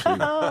coaches who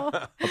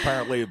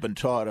apparently have been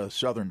taught a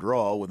Southern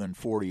drawl within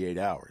 48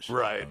 hours.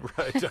 Right.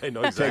 I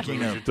know exactly taking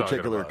what a you're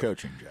particular talking about.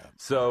 coaching job.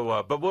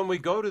 So, but when we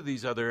go to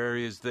these other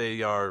areas,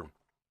 they are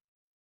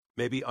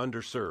maybe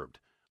underserved,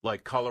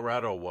 like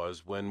Colorado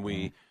was when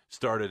we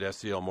started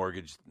SCL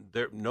Mortgage.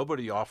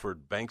 Nobody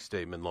offered bank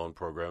statement loan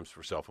programs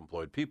for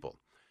self-employed people.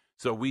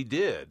 So we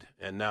did,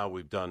 and now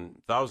we've done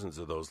thousands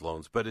of those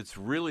loans. But it's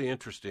really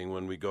interesting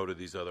when we go to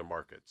these other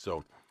markets.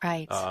 So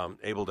Right.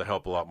 Able to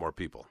help a lot more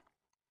people.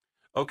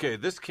 Okay,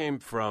 this came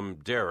from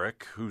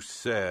Derek, who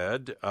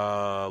said,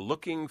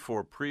 looking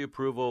for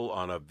pre-approval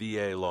on a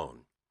VA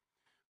loan.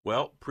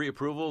 Well,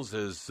 pre-approvals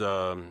is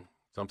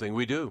something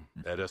we do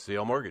at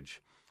SCL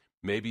Mortgage.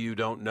 Maybe you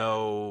don't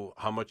know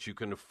how much you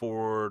can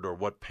afford or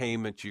what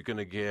payment you're going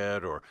to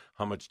get or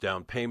how much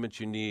down payment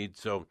you need.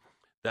 So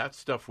that's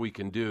stuff we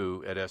can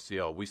do at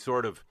SCL. We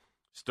sort of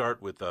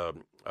start with a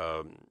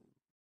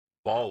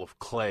ball of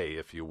clay,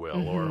 if you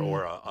will,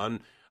 or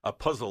a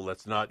puzzle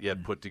that's not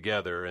yet put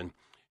together. And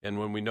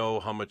when we know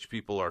how much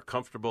people are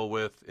comfortable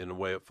with in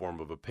a form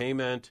of a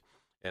payment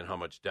and how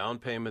much down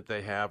payment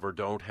they have or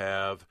don't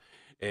have,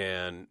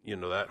 and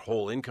that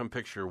whole income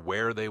picture,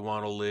 where they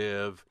want to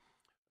live.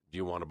 Do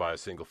you want to buy a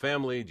single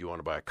family? Do you want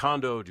to buy a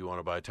condo? Do you want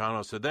to buy a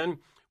townhouse? So then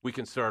we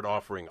can start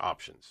offering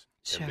options.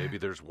 Sure. And maybe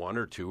there's one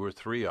or two or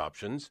three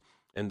options,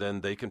 and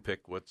then they can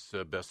pick what's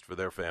best for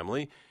their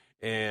family.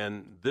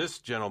 And this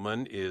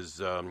gentleman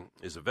is a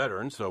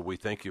veteran, so we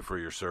thank you for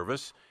your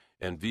service.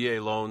 And VA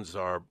loans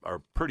are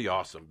pretty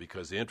awesome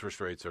because the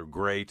interest rates are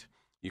great.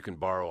 You can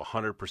borrow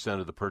 100%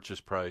 of the purchase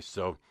price.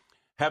 So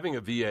having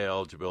a VA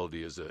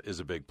eligibility is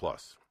a big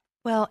plus.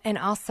 Well, and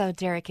also,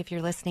 Derek, if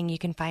you're listening, you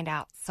can find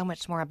out so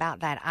much more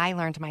about that. I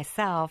learned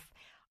myself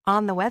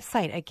on the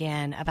website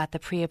again about the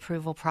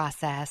pre-approval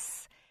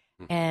process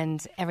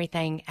and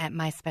everything at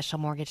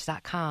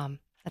myspecialmortgage.com.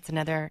 That's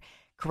another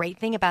great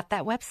thing about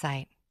that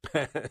website.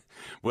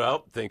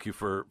 Well, thank you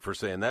for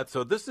saying that.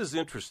 So this is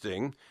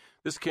interesting.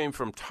 This came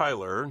from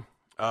Tyler.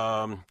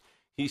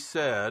 He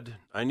said,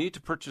 I need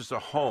to purchase a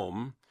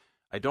home.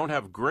 I don't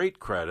have great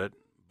credit,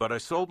 but I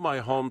sold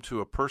my home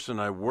to a person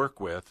I work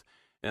with,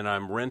 and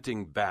I'm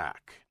renting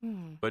back.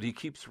 But he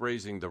keeps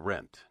raising the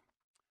rent.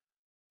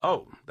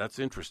 Oh, that's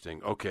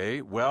interesting.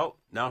 Okay, well,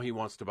 now he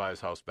wants to buy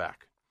his house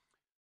back.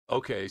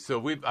 Okay,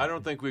 so I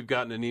don't think we've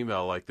gotten an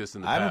email like this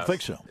in the past. I don't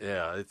think so.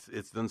 Yeah,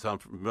 it doesn't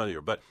sound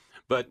familiar, but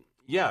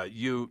yeah,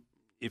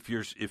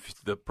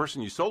 if the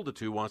person you sold it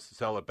to wants to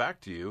sell it back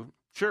to you,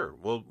 sure,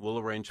 we'll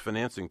arrange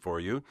financing for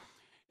you,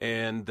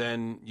 and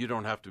then you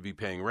don't have to be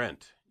paying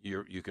rent.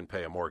 You can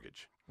pay a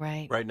mortgage.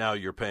 Right. Right now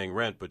you're paying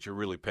rent, but you're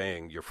really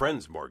paying your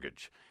friend's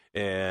mortgage,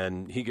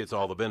 and he gets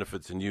all the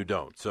benefits and you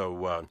don't.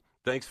 So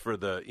thanks for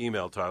the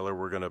email, Tyler.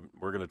 We're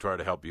gonna try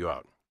to help you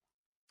out.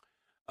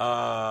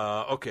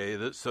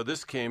 Okay, so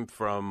this came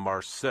from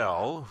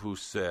Marcel, who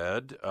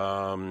said,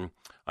 I'm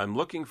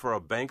looking for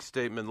a bank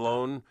statement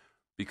loan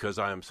because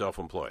I am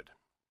self-employed.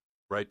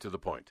 Right to the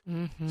point.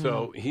 Mm-hmm.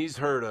 So he's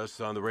heard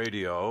us on the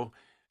radio,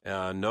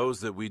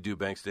 knows that we do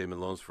bank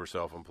statement loans for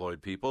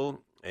self-employed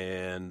people,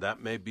 and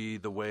that may be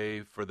the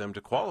way for them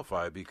to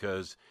qualify,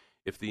 because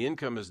if the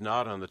income is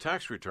not on the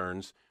tax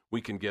returns,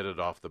 we can get it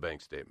off the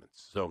bank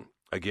statements. So,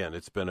 again,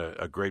 it's been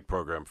a great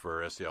program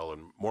for SCL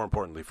and, more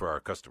importantly, for our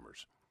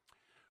customers.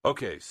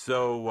 Okay,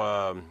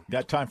 so...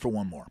 got time for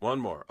one more. One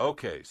more.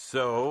 Okay,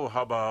 so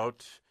how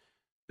about...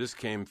 This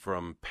came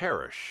from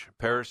Parrish.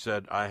 Parrish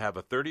said, I have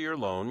a 30-year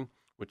loan,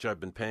 which I've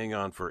been paying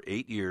on for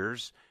 8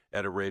 years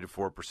at a rate of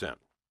 4%.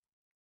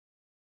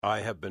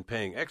 I have been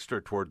paying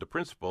extra toward the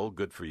principal.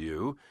 Good for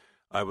you.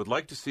 I would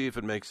like to see if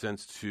it makes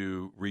sense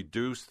to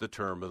reduce the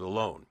term of the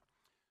loan.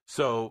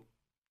 So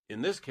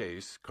in this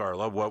case,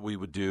 Carla, what we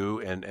would do,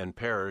 and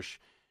Parrish,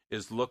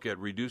 is look at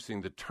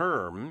reducing the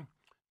term,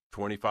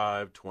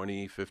 25,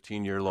 20,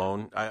 15-year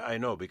loan. I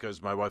know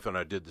because my wife and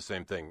I did the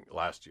same thing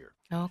last year.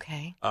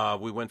 Okay.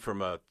 We went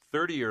from a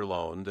 30-year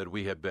loan that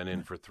we had been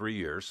in for 3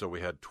 years, so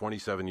we had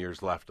 27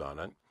 years left on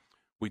it.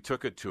 We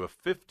took it to a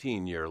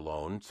 15-year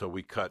loan, so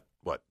we cut,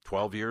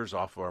 12 years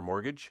off of our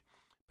mortgage?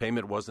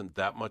 Payment wasn't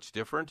that much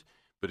different,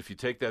 but if you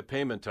take that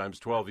payment times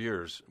 12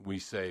 years, we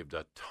saved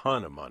a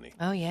ton of money.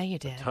 Oh, yeah, you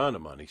did. A ton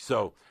of money.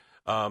 So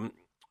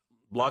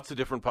lots of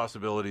different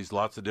possibilities,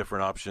 lots of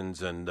different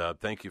options, and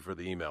thank you for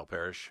the email,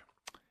 Parrish.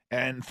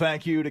 And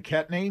thank you to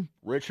Ketney,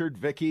 Richard,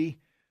 Vicky,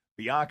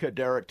 Bianca,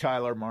 Derek,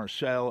 Tyler,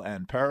 Marcel,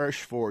 and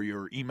Parrish for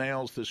your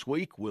emails this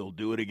week. We'll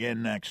do it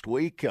again next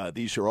week.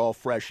 These are all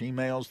fresh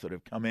emails that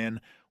have come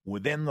in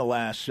within the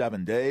last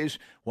 7 days.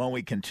 When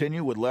we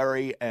continue with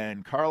Larry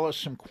and Carla,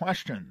 some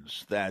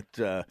questions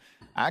that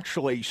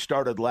actually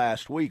started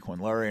last week when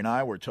Larry and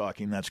I were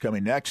talking. That's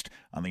coming next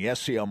on the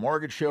SCL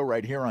Mortgage Show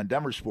right here on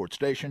Denver Sports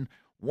Station,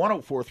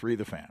 104.3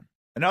 The Fan.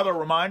 Another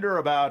reminder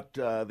about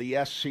the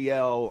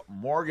SCL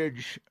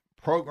Mortgage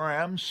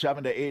program,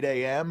 7 to 8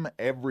 a.m.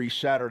 every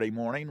Saturday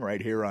morning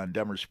right here on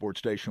Denver Sports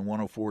Station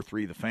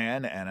 104.3 The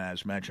Fan. And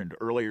as mentioned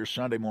earlier,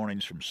 Sunday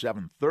mornings from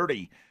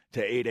 7:30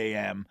 to 8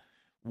 a.m.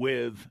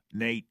 with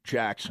Nate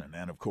Jackson.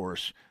 And, of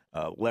course,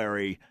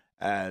 Larry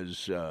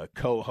as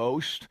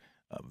co-host.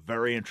 A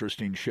very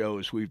interesting show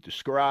as we've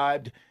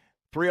described.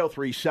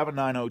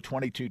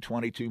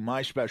 303-790-2222,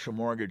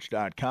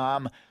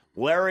 myspecialmortgage.com.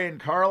 Larry and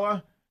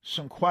Carla,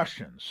 some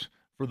questions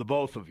for the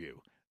both of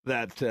you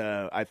that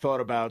I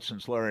thought about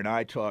since Larry and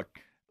I talked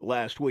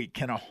last week.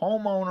 Can a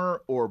homeowner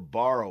or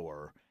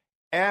borrower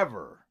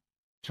ever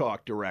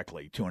talk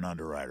directly to an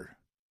underwriter?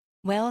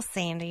 Well,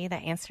 Sandy, the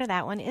answer to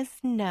that one is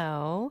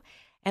no.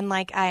 And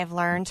like I've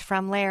learned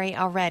from Larry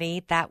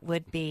already, that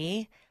would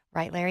be,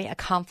 right, Larry, a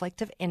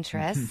conflict of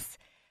interest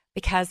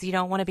because you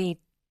don't want to be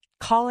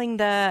calling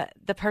the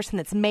person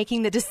that's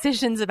making the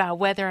decisions about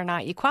whether or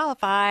not you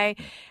qualify.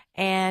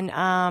 And,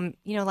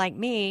 like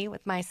me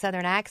with my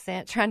Southern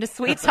accent, trying to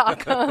sweet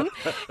talk them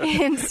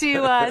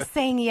into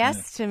saying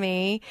yes to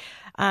me.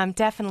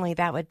 Definitely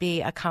that would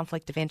be a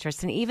conflict of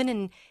interest. And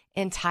even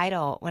in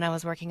title, when I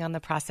was working on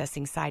the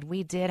processing side,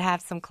 we did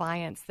have some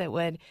clients that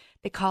would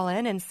call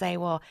in and say,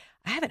 well,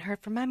 I haven't heard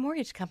from my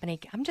mortgage company.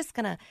 Can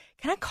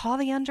I call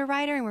the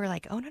underwriter? And we were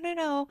like, oh,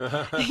 no.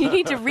 You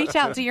need to reach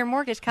out to your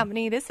mortgage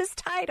company. This is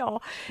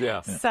title.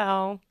 Yeah.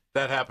 So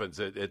that happens.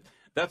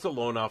 That's a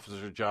loan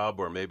officer job,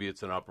 or maybe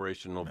it's an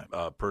operational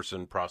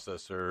person,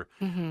 processor,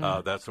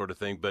 that sort of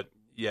thing. But,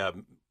 yeah,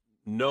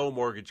 no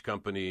mortgage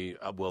company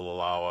will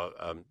allow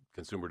a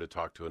consumer to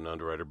talk to an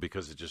underwriter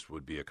because it just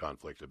would be a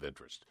conflict of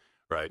interest,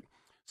 right?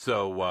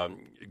 So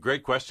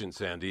great question,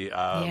 Sandy.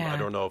 I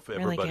don't know if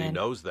everybody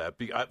knows that.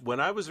 When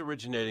I was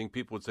originating,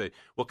 people would say,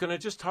 well, can I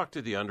just talk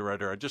to the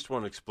underwriter? I just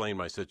want to explain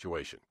my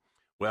situation.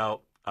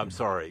 Well, I'm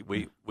sorry,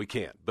 we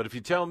can't. But if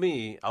you tell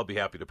me, I'll be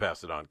happy to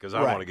pass it on because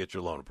I want to get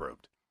your loan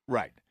approved.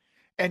 Right.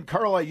 And,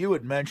 Carla, you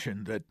had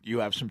mentioned that you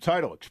have some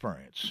title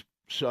experience.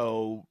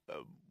 So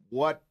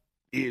what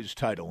is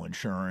title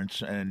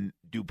insurance, and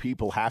do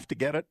people have to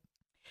get it?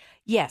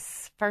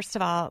 Yes. First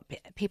of all,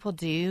 people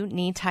do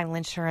need title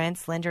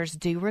insurance. Lenders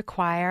do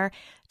require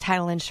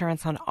title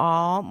insurance on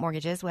all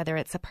mortgages, whether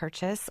it's a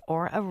purchase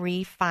or a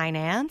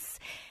refinance.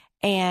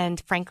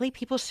 And frankly,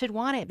 people should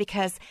want it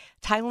because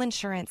title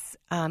insurance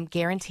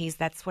guarantees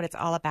that's what it's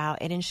all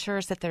about. It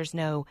ensures that there's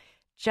no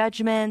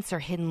judgments or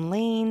hidden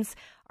liens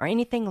or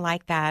anything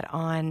like that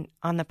on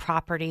the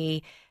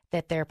property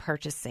that they're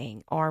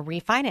purchasing or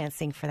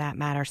refinancing for that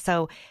matter.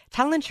 So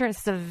title insurance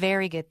is a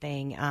very good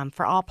thing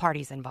for all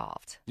parties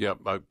involved. Yeah,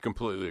 I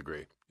completely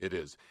agree. It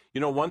is.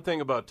 One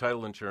thing about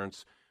title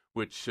insurance,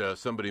 which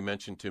somebody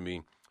mentioned to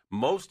me,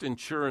 most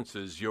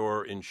insurances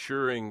you're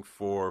insuring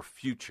for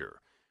future.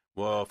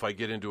 Well, if I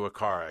get into a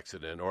car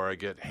accident or I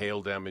get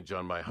hail damage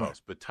on my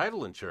house. But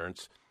title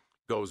insurance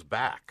goes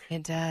back.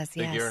 It does, yes.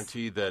 They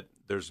guarantee that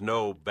there's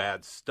no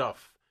bad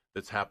stuff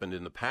that's happened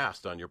in the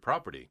past on your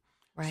property.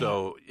 Right.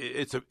 So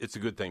it's a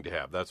good thing to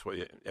have. That's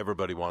why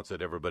everybody wants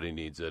it, everybody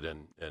needs it,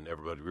 and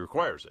everybody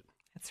requires it.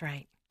 That's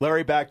right.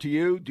 Larry, back to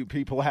you. Do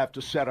people have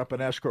to set up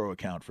an escrow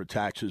account for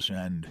taxes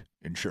and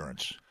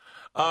insurance?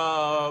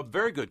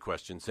 Very good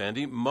question,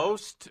 Sandy.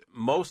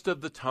 Most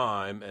of the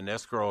time, an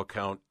escrow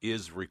account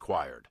is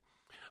required.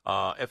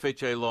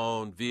 FHA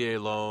loan, VA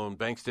loan,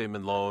 bank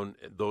statement loan,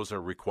 those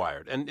are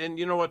required. And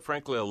you know what?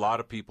 Frankly, a lot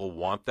of people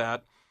want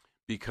that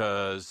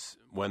because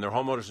when their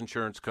homeowner's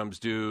insurance comes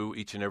due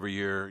each and every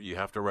year, you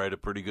have to write a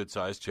pretty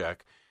good-sized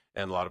check,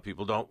 and a lot of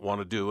people don't want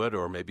to do it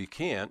or maybe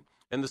can't.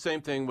 And the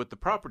same thing with the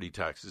property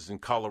taxes. In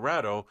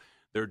Colorado,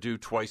 they're due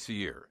twice a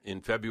year,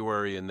 in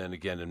February and then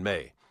again in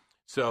May.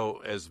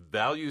 So as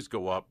values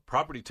go up,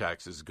 property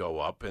taxes go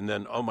up, and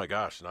then, oh, my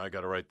gosh, now I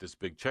got to write this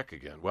big check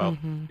again. Well,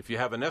 if you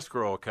have an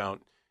escrow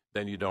account,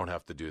 then you don't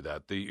have to do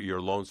that.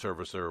 Your loan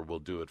servicer will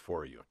do it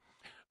for you.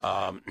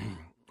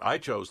 I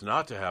chose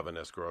not to have an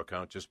escrow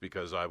account just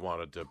because I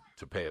wanted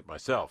to pay it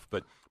myself.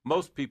 But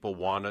most people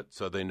want it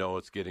so they know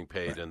it's getting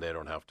paid and they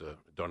don't have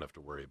to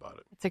worry about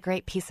it. It's a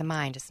great peace of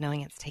mind just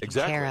knowing it's taken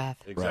care of.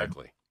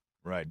 Exactly.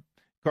 Right.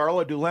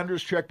 Carla, do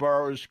lenders check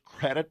borrowers'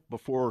 credit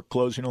before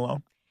closing a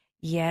loan?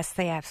 Yes,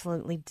 they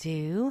absolutely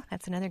do.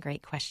 That's another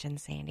great question,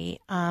 Sandy.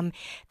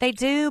 They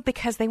do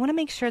because they want to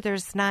make sure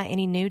there's not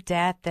any new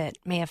debt that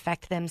may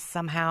affect them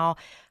somehow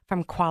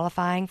from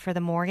qualifying for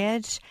the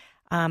mortgage.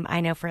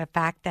 I know for a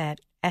fact that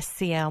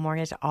SCL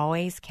Mortgage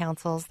always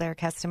counsels their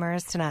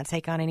customers to not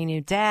take on any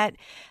new debt,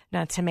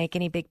 not to make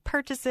any big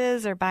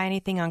purchases or buy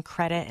anything on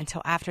credit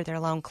until after their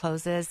loan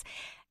closes.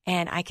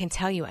 And I can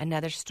tell you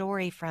another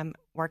story from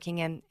working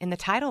in the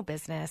title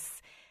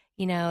business.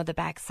 The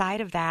backside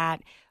of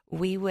that,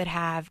 we would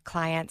have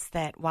clients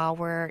that while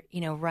we're,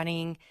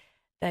 running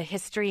the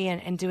history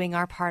and doing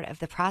our part of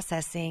the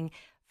processing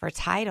for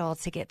title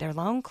to get their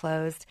loan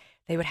closed,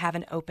 they would have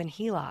an open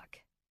HELOC.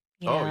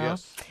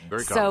 Yes.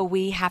 Very common. So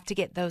we have to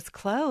get those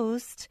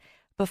closed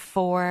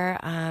before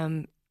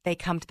they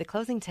come to the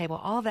closing table.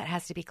 All of that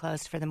has to be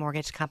closed for the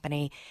mortgage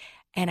company.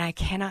 And I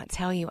cannot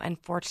tell you,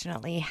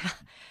 unfortunately,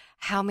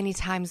 how many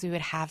times we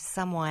would have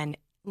someone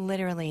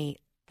literally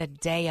the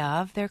day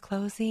of their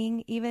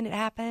closing, even it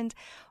happened,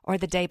 or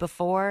the day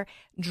before,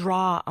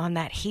 draw on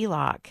that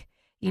HELOC,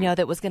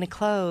 that was going to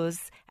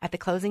close at the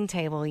closing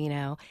table,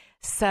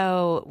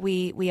 So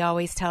we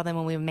always tell them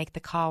when we make the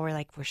call, we're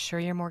like, we're sure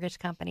your mortgage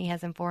company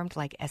has informed,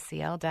 like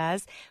SCL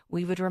does.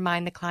 We would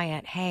remind the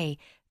client, hey,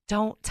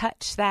 don't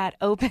touch that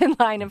open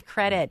line of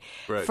credit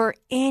for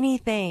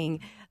anything.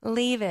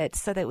 Leave it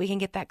so that we can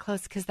get that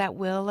closed, because that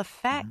will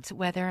affect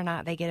whether or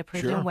not they get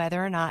approved and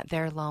whether or not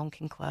their loan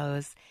can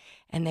close.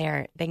 And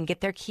they can get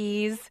their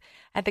keys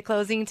at the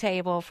closing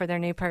table for their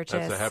new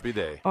purchase. That's a happy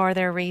day. Or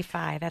their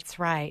refi. That's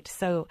right.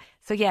 So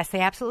yes,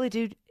 they absolutely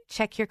do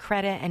check your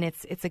credit, and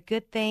it's a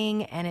good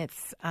thing, and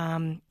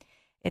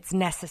it's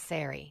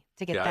necessary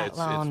to get that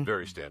loan. It's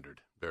very standard.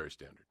 Very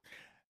standard.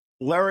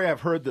 Larry, I've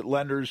heard that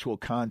lenders will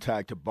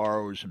contact a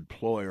borrower's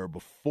employer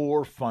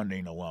before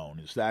funding a loan.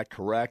 Is that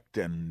correct?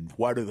 And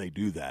why do they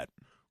do that?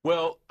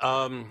 Well,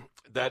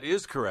 that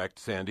is correct,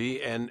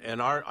 Sandy. And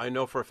I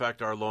know for a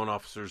fact our loan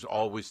officers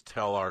always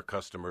tell our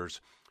customers,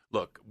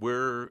 look,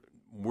 we're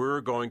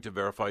going to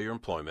verify your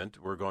employment.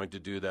 We're going to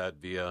do that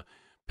via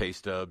pay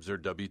stubs or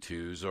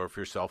W-2s, or if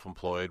you're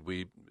self-employed,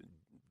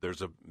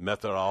 there's a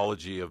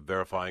methodology of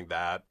verifying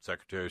that,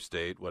 Secretary of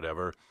State,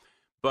 whatever.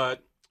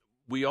 But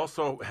we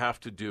also have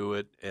to do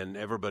it, and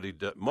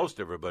most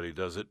everybody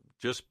does it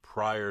just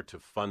prior to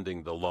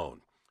funding the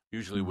loan,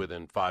 usually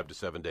within 5 to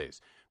 7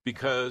 days,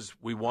 because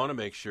we want to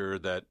make sure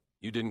that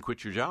you didn't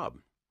quit your job.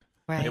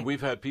 Right. And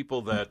we've had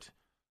people that,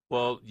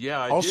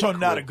 I also did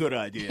not quit. a good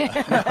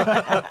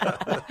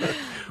idea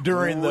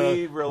during we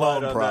the relied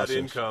loan on process. that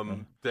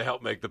income to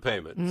help make the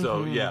payment. Mm-hmm.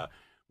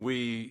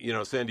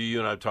 So Sandy, you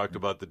and I have talked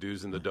about the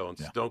do's and the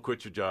don'ts. Don't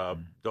quit your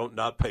job. Don't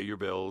not pay your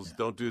bills.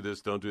 Don't do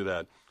this. Don't do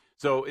that.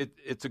 So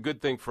it's a good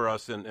thing for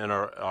us, and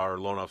our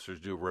loan officers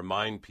do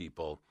remind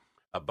people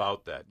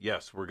about that.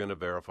 Yes, we're going to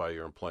verify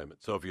your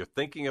employment. So if you're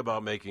thinking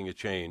about making a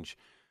change,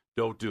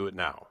 don't do it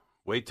now.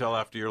 Wait till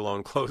after your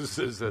loan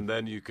closes, and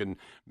then you can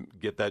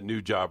get that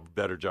new job,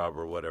 better job,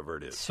 or whatever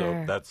it is.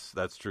 Sure. So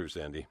that's true,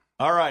 Sandy.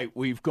 All right,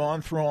 we've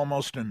gone through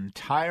almost an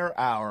entire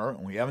hour,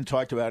 and we haven't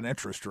talked about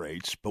interest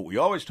rates, but we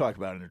always talk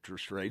about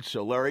interest rates.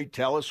 So, Larry,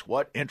 tell us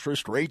what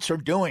interest rates are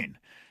doing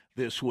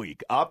this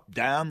week. Up,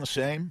 down, the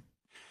same?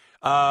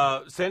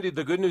 Sandy,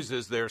 the good news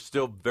is they're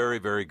still very,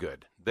 very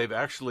good. They've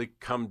actually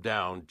come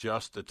down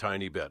just a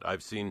tiny bit.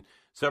 I've seen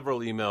several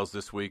emails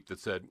this week that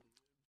said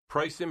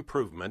price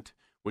improvement,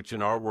 which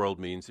in our world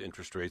means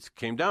interest rates,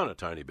 came down a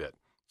tiny bit.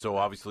 So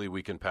obviously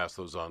we can pass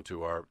those on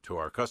to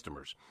our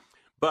customers.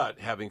 But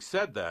having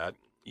said that,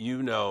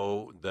 you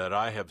know that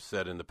I have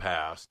said in the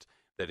past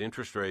that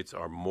interest rates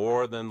are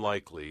more than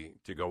likely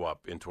to go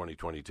up in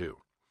 2022.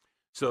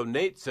 So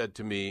Nate said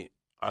to me,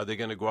 are they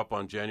going to go up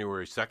on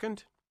January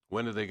 2nd?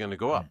 When are they going to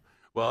go up?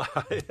 Well,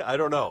 I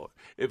don't know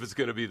if it's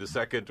going to be the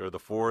 2nd or the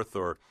 4th,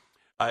 or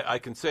I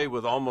can say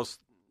with almost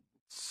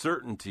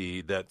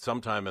certainty that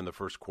sometime in the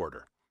first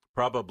quarter,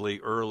 probably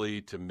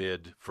early to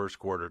mid first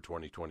quarter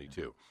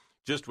 2022.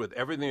 Just with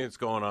everything that's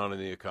going on in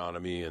the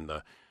economy and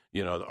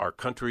our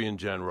country in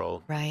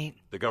general, right?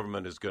 The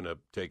government is going to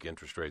take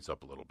interest rates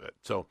up a little bit.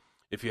 So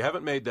if you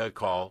haven't made that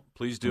call,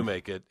 please do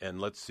make it, and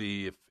let's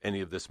see if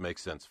any of this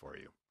makes sense for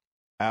you.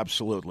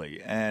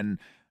 Absolutely. And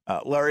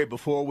Larry,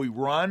 before we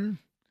run,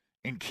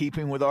 in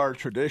keeping with our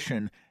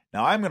tradition,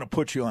 now I'm going to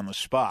put you on the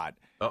spot.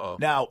 Uh-oh.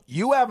 Now,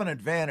 you have an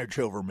advantage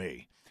over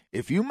me.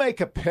 If you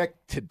make a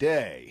pick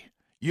today,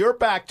 you're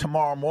back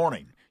tomorrow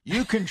morning.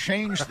 You can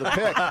change the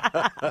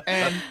pick.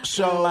 And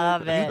so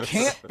you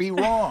can't be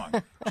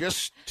wrong.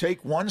 Just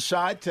take one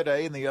side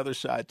today and the other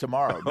side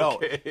tomorrow.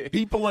 Okay. No,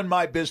 people in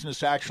my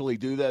business actually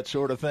do that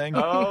sort of thing.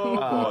 Oh,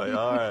 boy.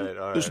 All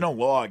right. There's no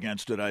law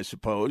against it, I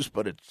suppose,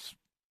 but it's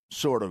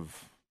sort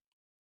of,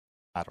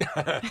 I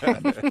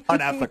don't know.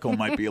 Unethical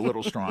might be a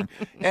little strong.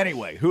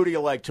 Anyway, who do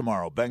you like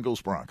tomorrow?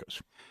 Bengals,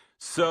 Broncos.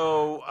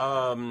 So,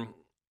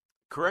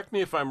 correct me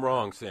if I'm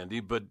wrong,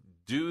 Sandy, but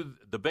do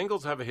the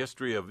Bengals have a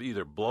history of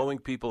either blowing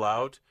people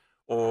out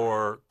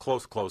or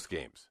close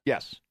games?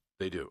 Yes.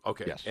 They do.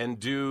 Okay. Yes. And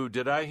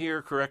did I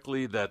hear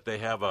correctly that they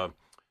have a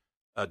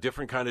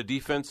different kind of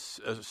defense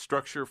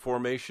structure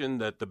formation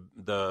that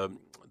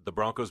the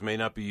Broncos may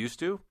not be used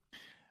to?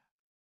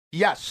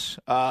 Yes.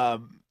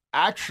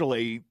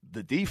 Actually,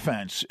 the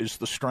defense is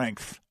the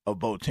strength of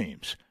both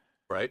teams.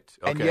 Right.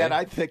 Okay. And yet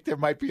I think there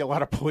might be a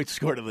lot of points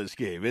scored in this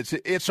game. It's a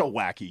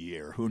wacky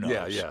year. Who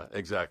knows? Yeah,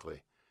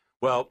 exactly.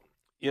 Well,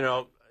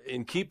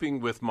 in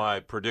keeping with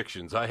my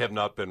predictions, I have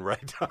not been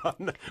right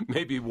on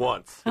maybe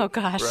once. Oh,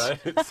 gosh.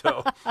 Right?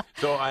 So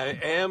I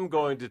am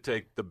going to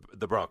take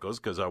the Broncos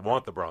because I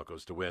want the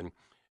Broncos to win.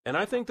 And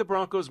I think the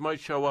Broncos might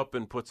show up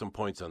and put some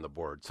points on the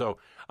board. So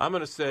I'm going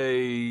to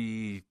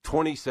say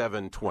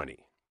 27-20.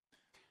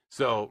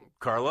 So,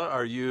 Carla,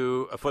 are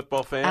you a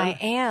football fan? I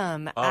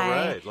am. All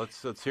right,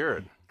 let's hear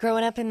it.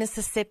 Growing up in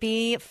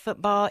Mississippi,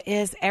 football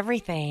is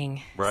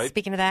everything. Right.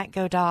 Speaking of that,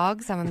 go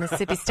Dogs. I'm a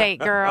Mississippi State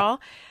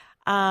girl.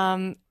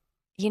 I'm,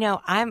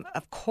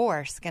 of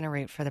course, going to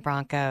root for the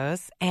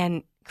Broncos.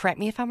 And correct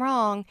me if I'm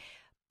wrong,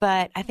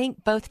 But I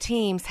think both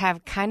teams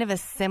have kind of a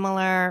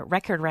similar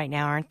record right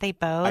now, aren't they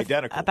both?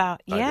 Identical.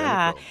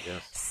 Yeah. Identical,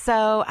 yes.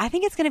 So I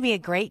think it's going to be a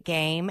great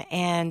game.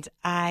 And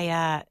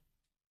I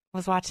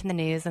was watching the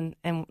news and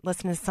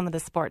listening to some of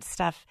the sports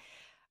stuff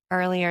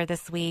earlier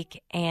this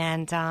week.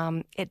 And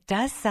it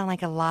does sound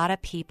like a lot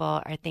of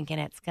people are thinking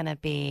it's going to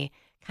be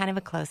kind of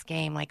a close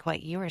game, like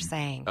what you were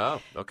saying. Oh,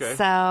 okay.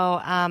 So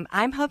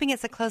I'm hoping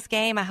it's a close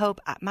game. I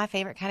hope my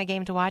favorite kind of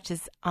game to watch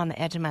is on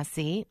the edge of my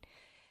seat.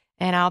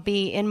 And I'll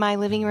be in my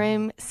living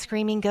room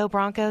screaming, "Go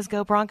Broncos,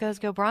 go Broncos,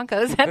 go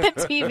Broncos" at the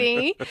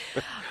TV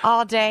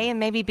all day, and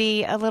maybe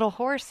be a little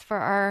hoarse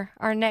for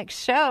our next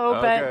show.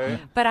 Okay.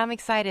 But I'm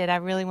excited. I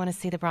really want to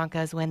see the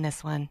Broncos win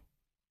this one.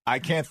 I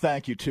can't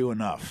thank you two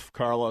enough.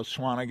 Carlos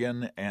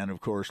Swanigan and, of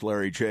course,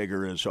 Larry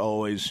Jager, as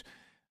always.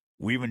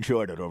 We've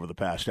enjoyed it over the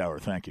past hour.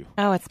 Thank you.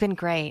 Oh, it's been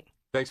great.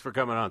 Thanks for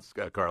coming on,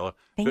 Carla.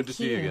 Thank Good to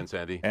see you you. again,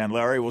 Sandy. And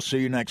Larry, we'll see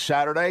you next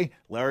Saturday.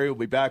 Larry will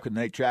be back with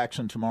Nate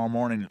Jackson tomorrow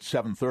morning at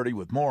 7:30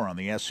 with more on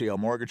the SCL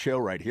Mortgage Show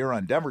right here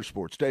on Denver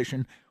Sports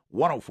Station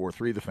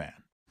 104.3 The Fan.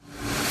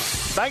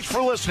 Thanks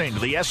for listening to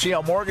the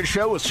SCL Mortgage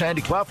Show with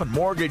Sandy Clough and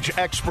mortgage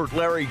expert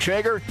Larry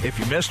Jager. If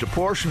you missed a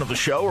portion of the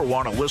show or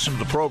want to listen to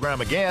the program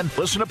again,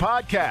 listen to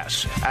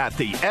podcasts at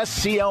the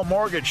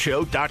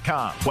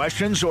sclmortgageshow.com.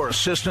 Questions or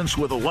assistance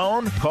with a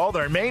loan? Call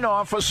their main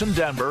office in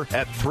Denver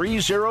at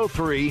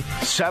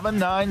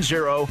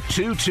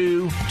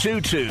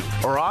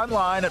 303-790-2222 or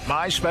online at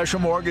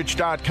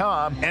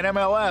myspecialmortgage.com,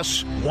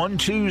 NMLS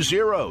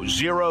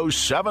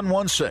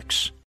 1200716.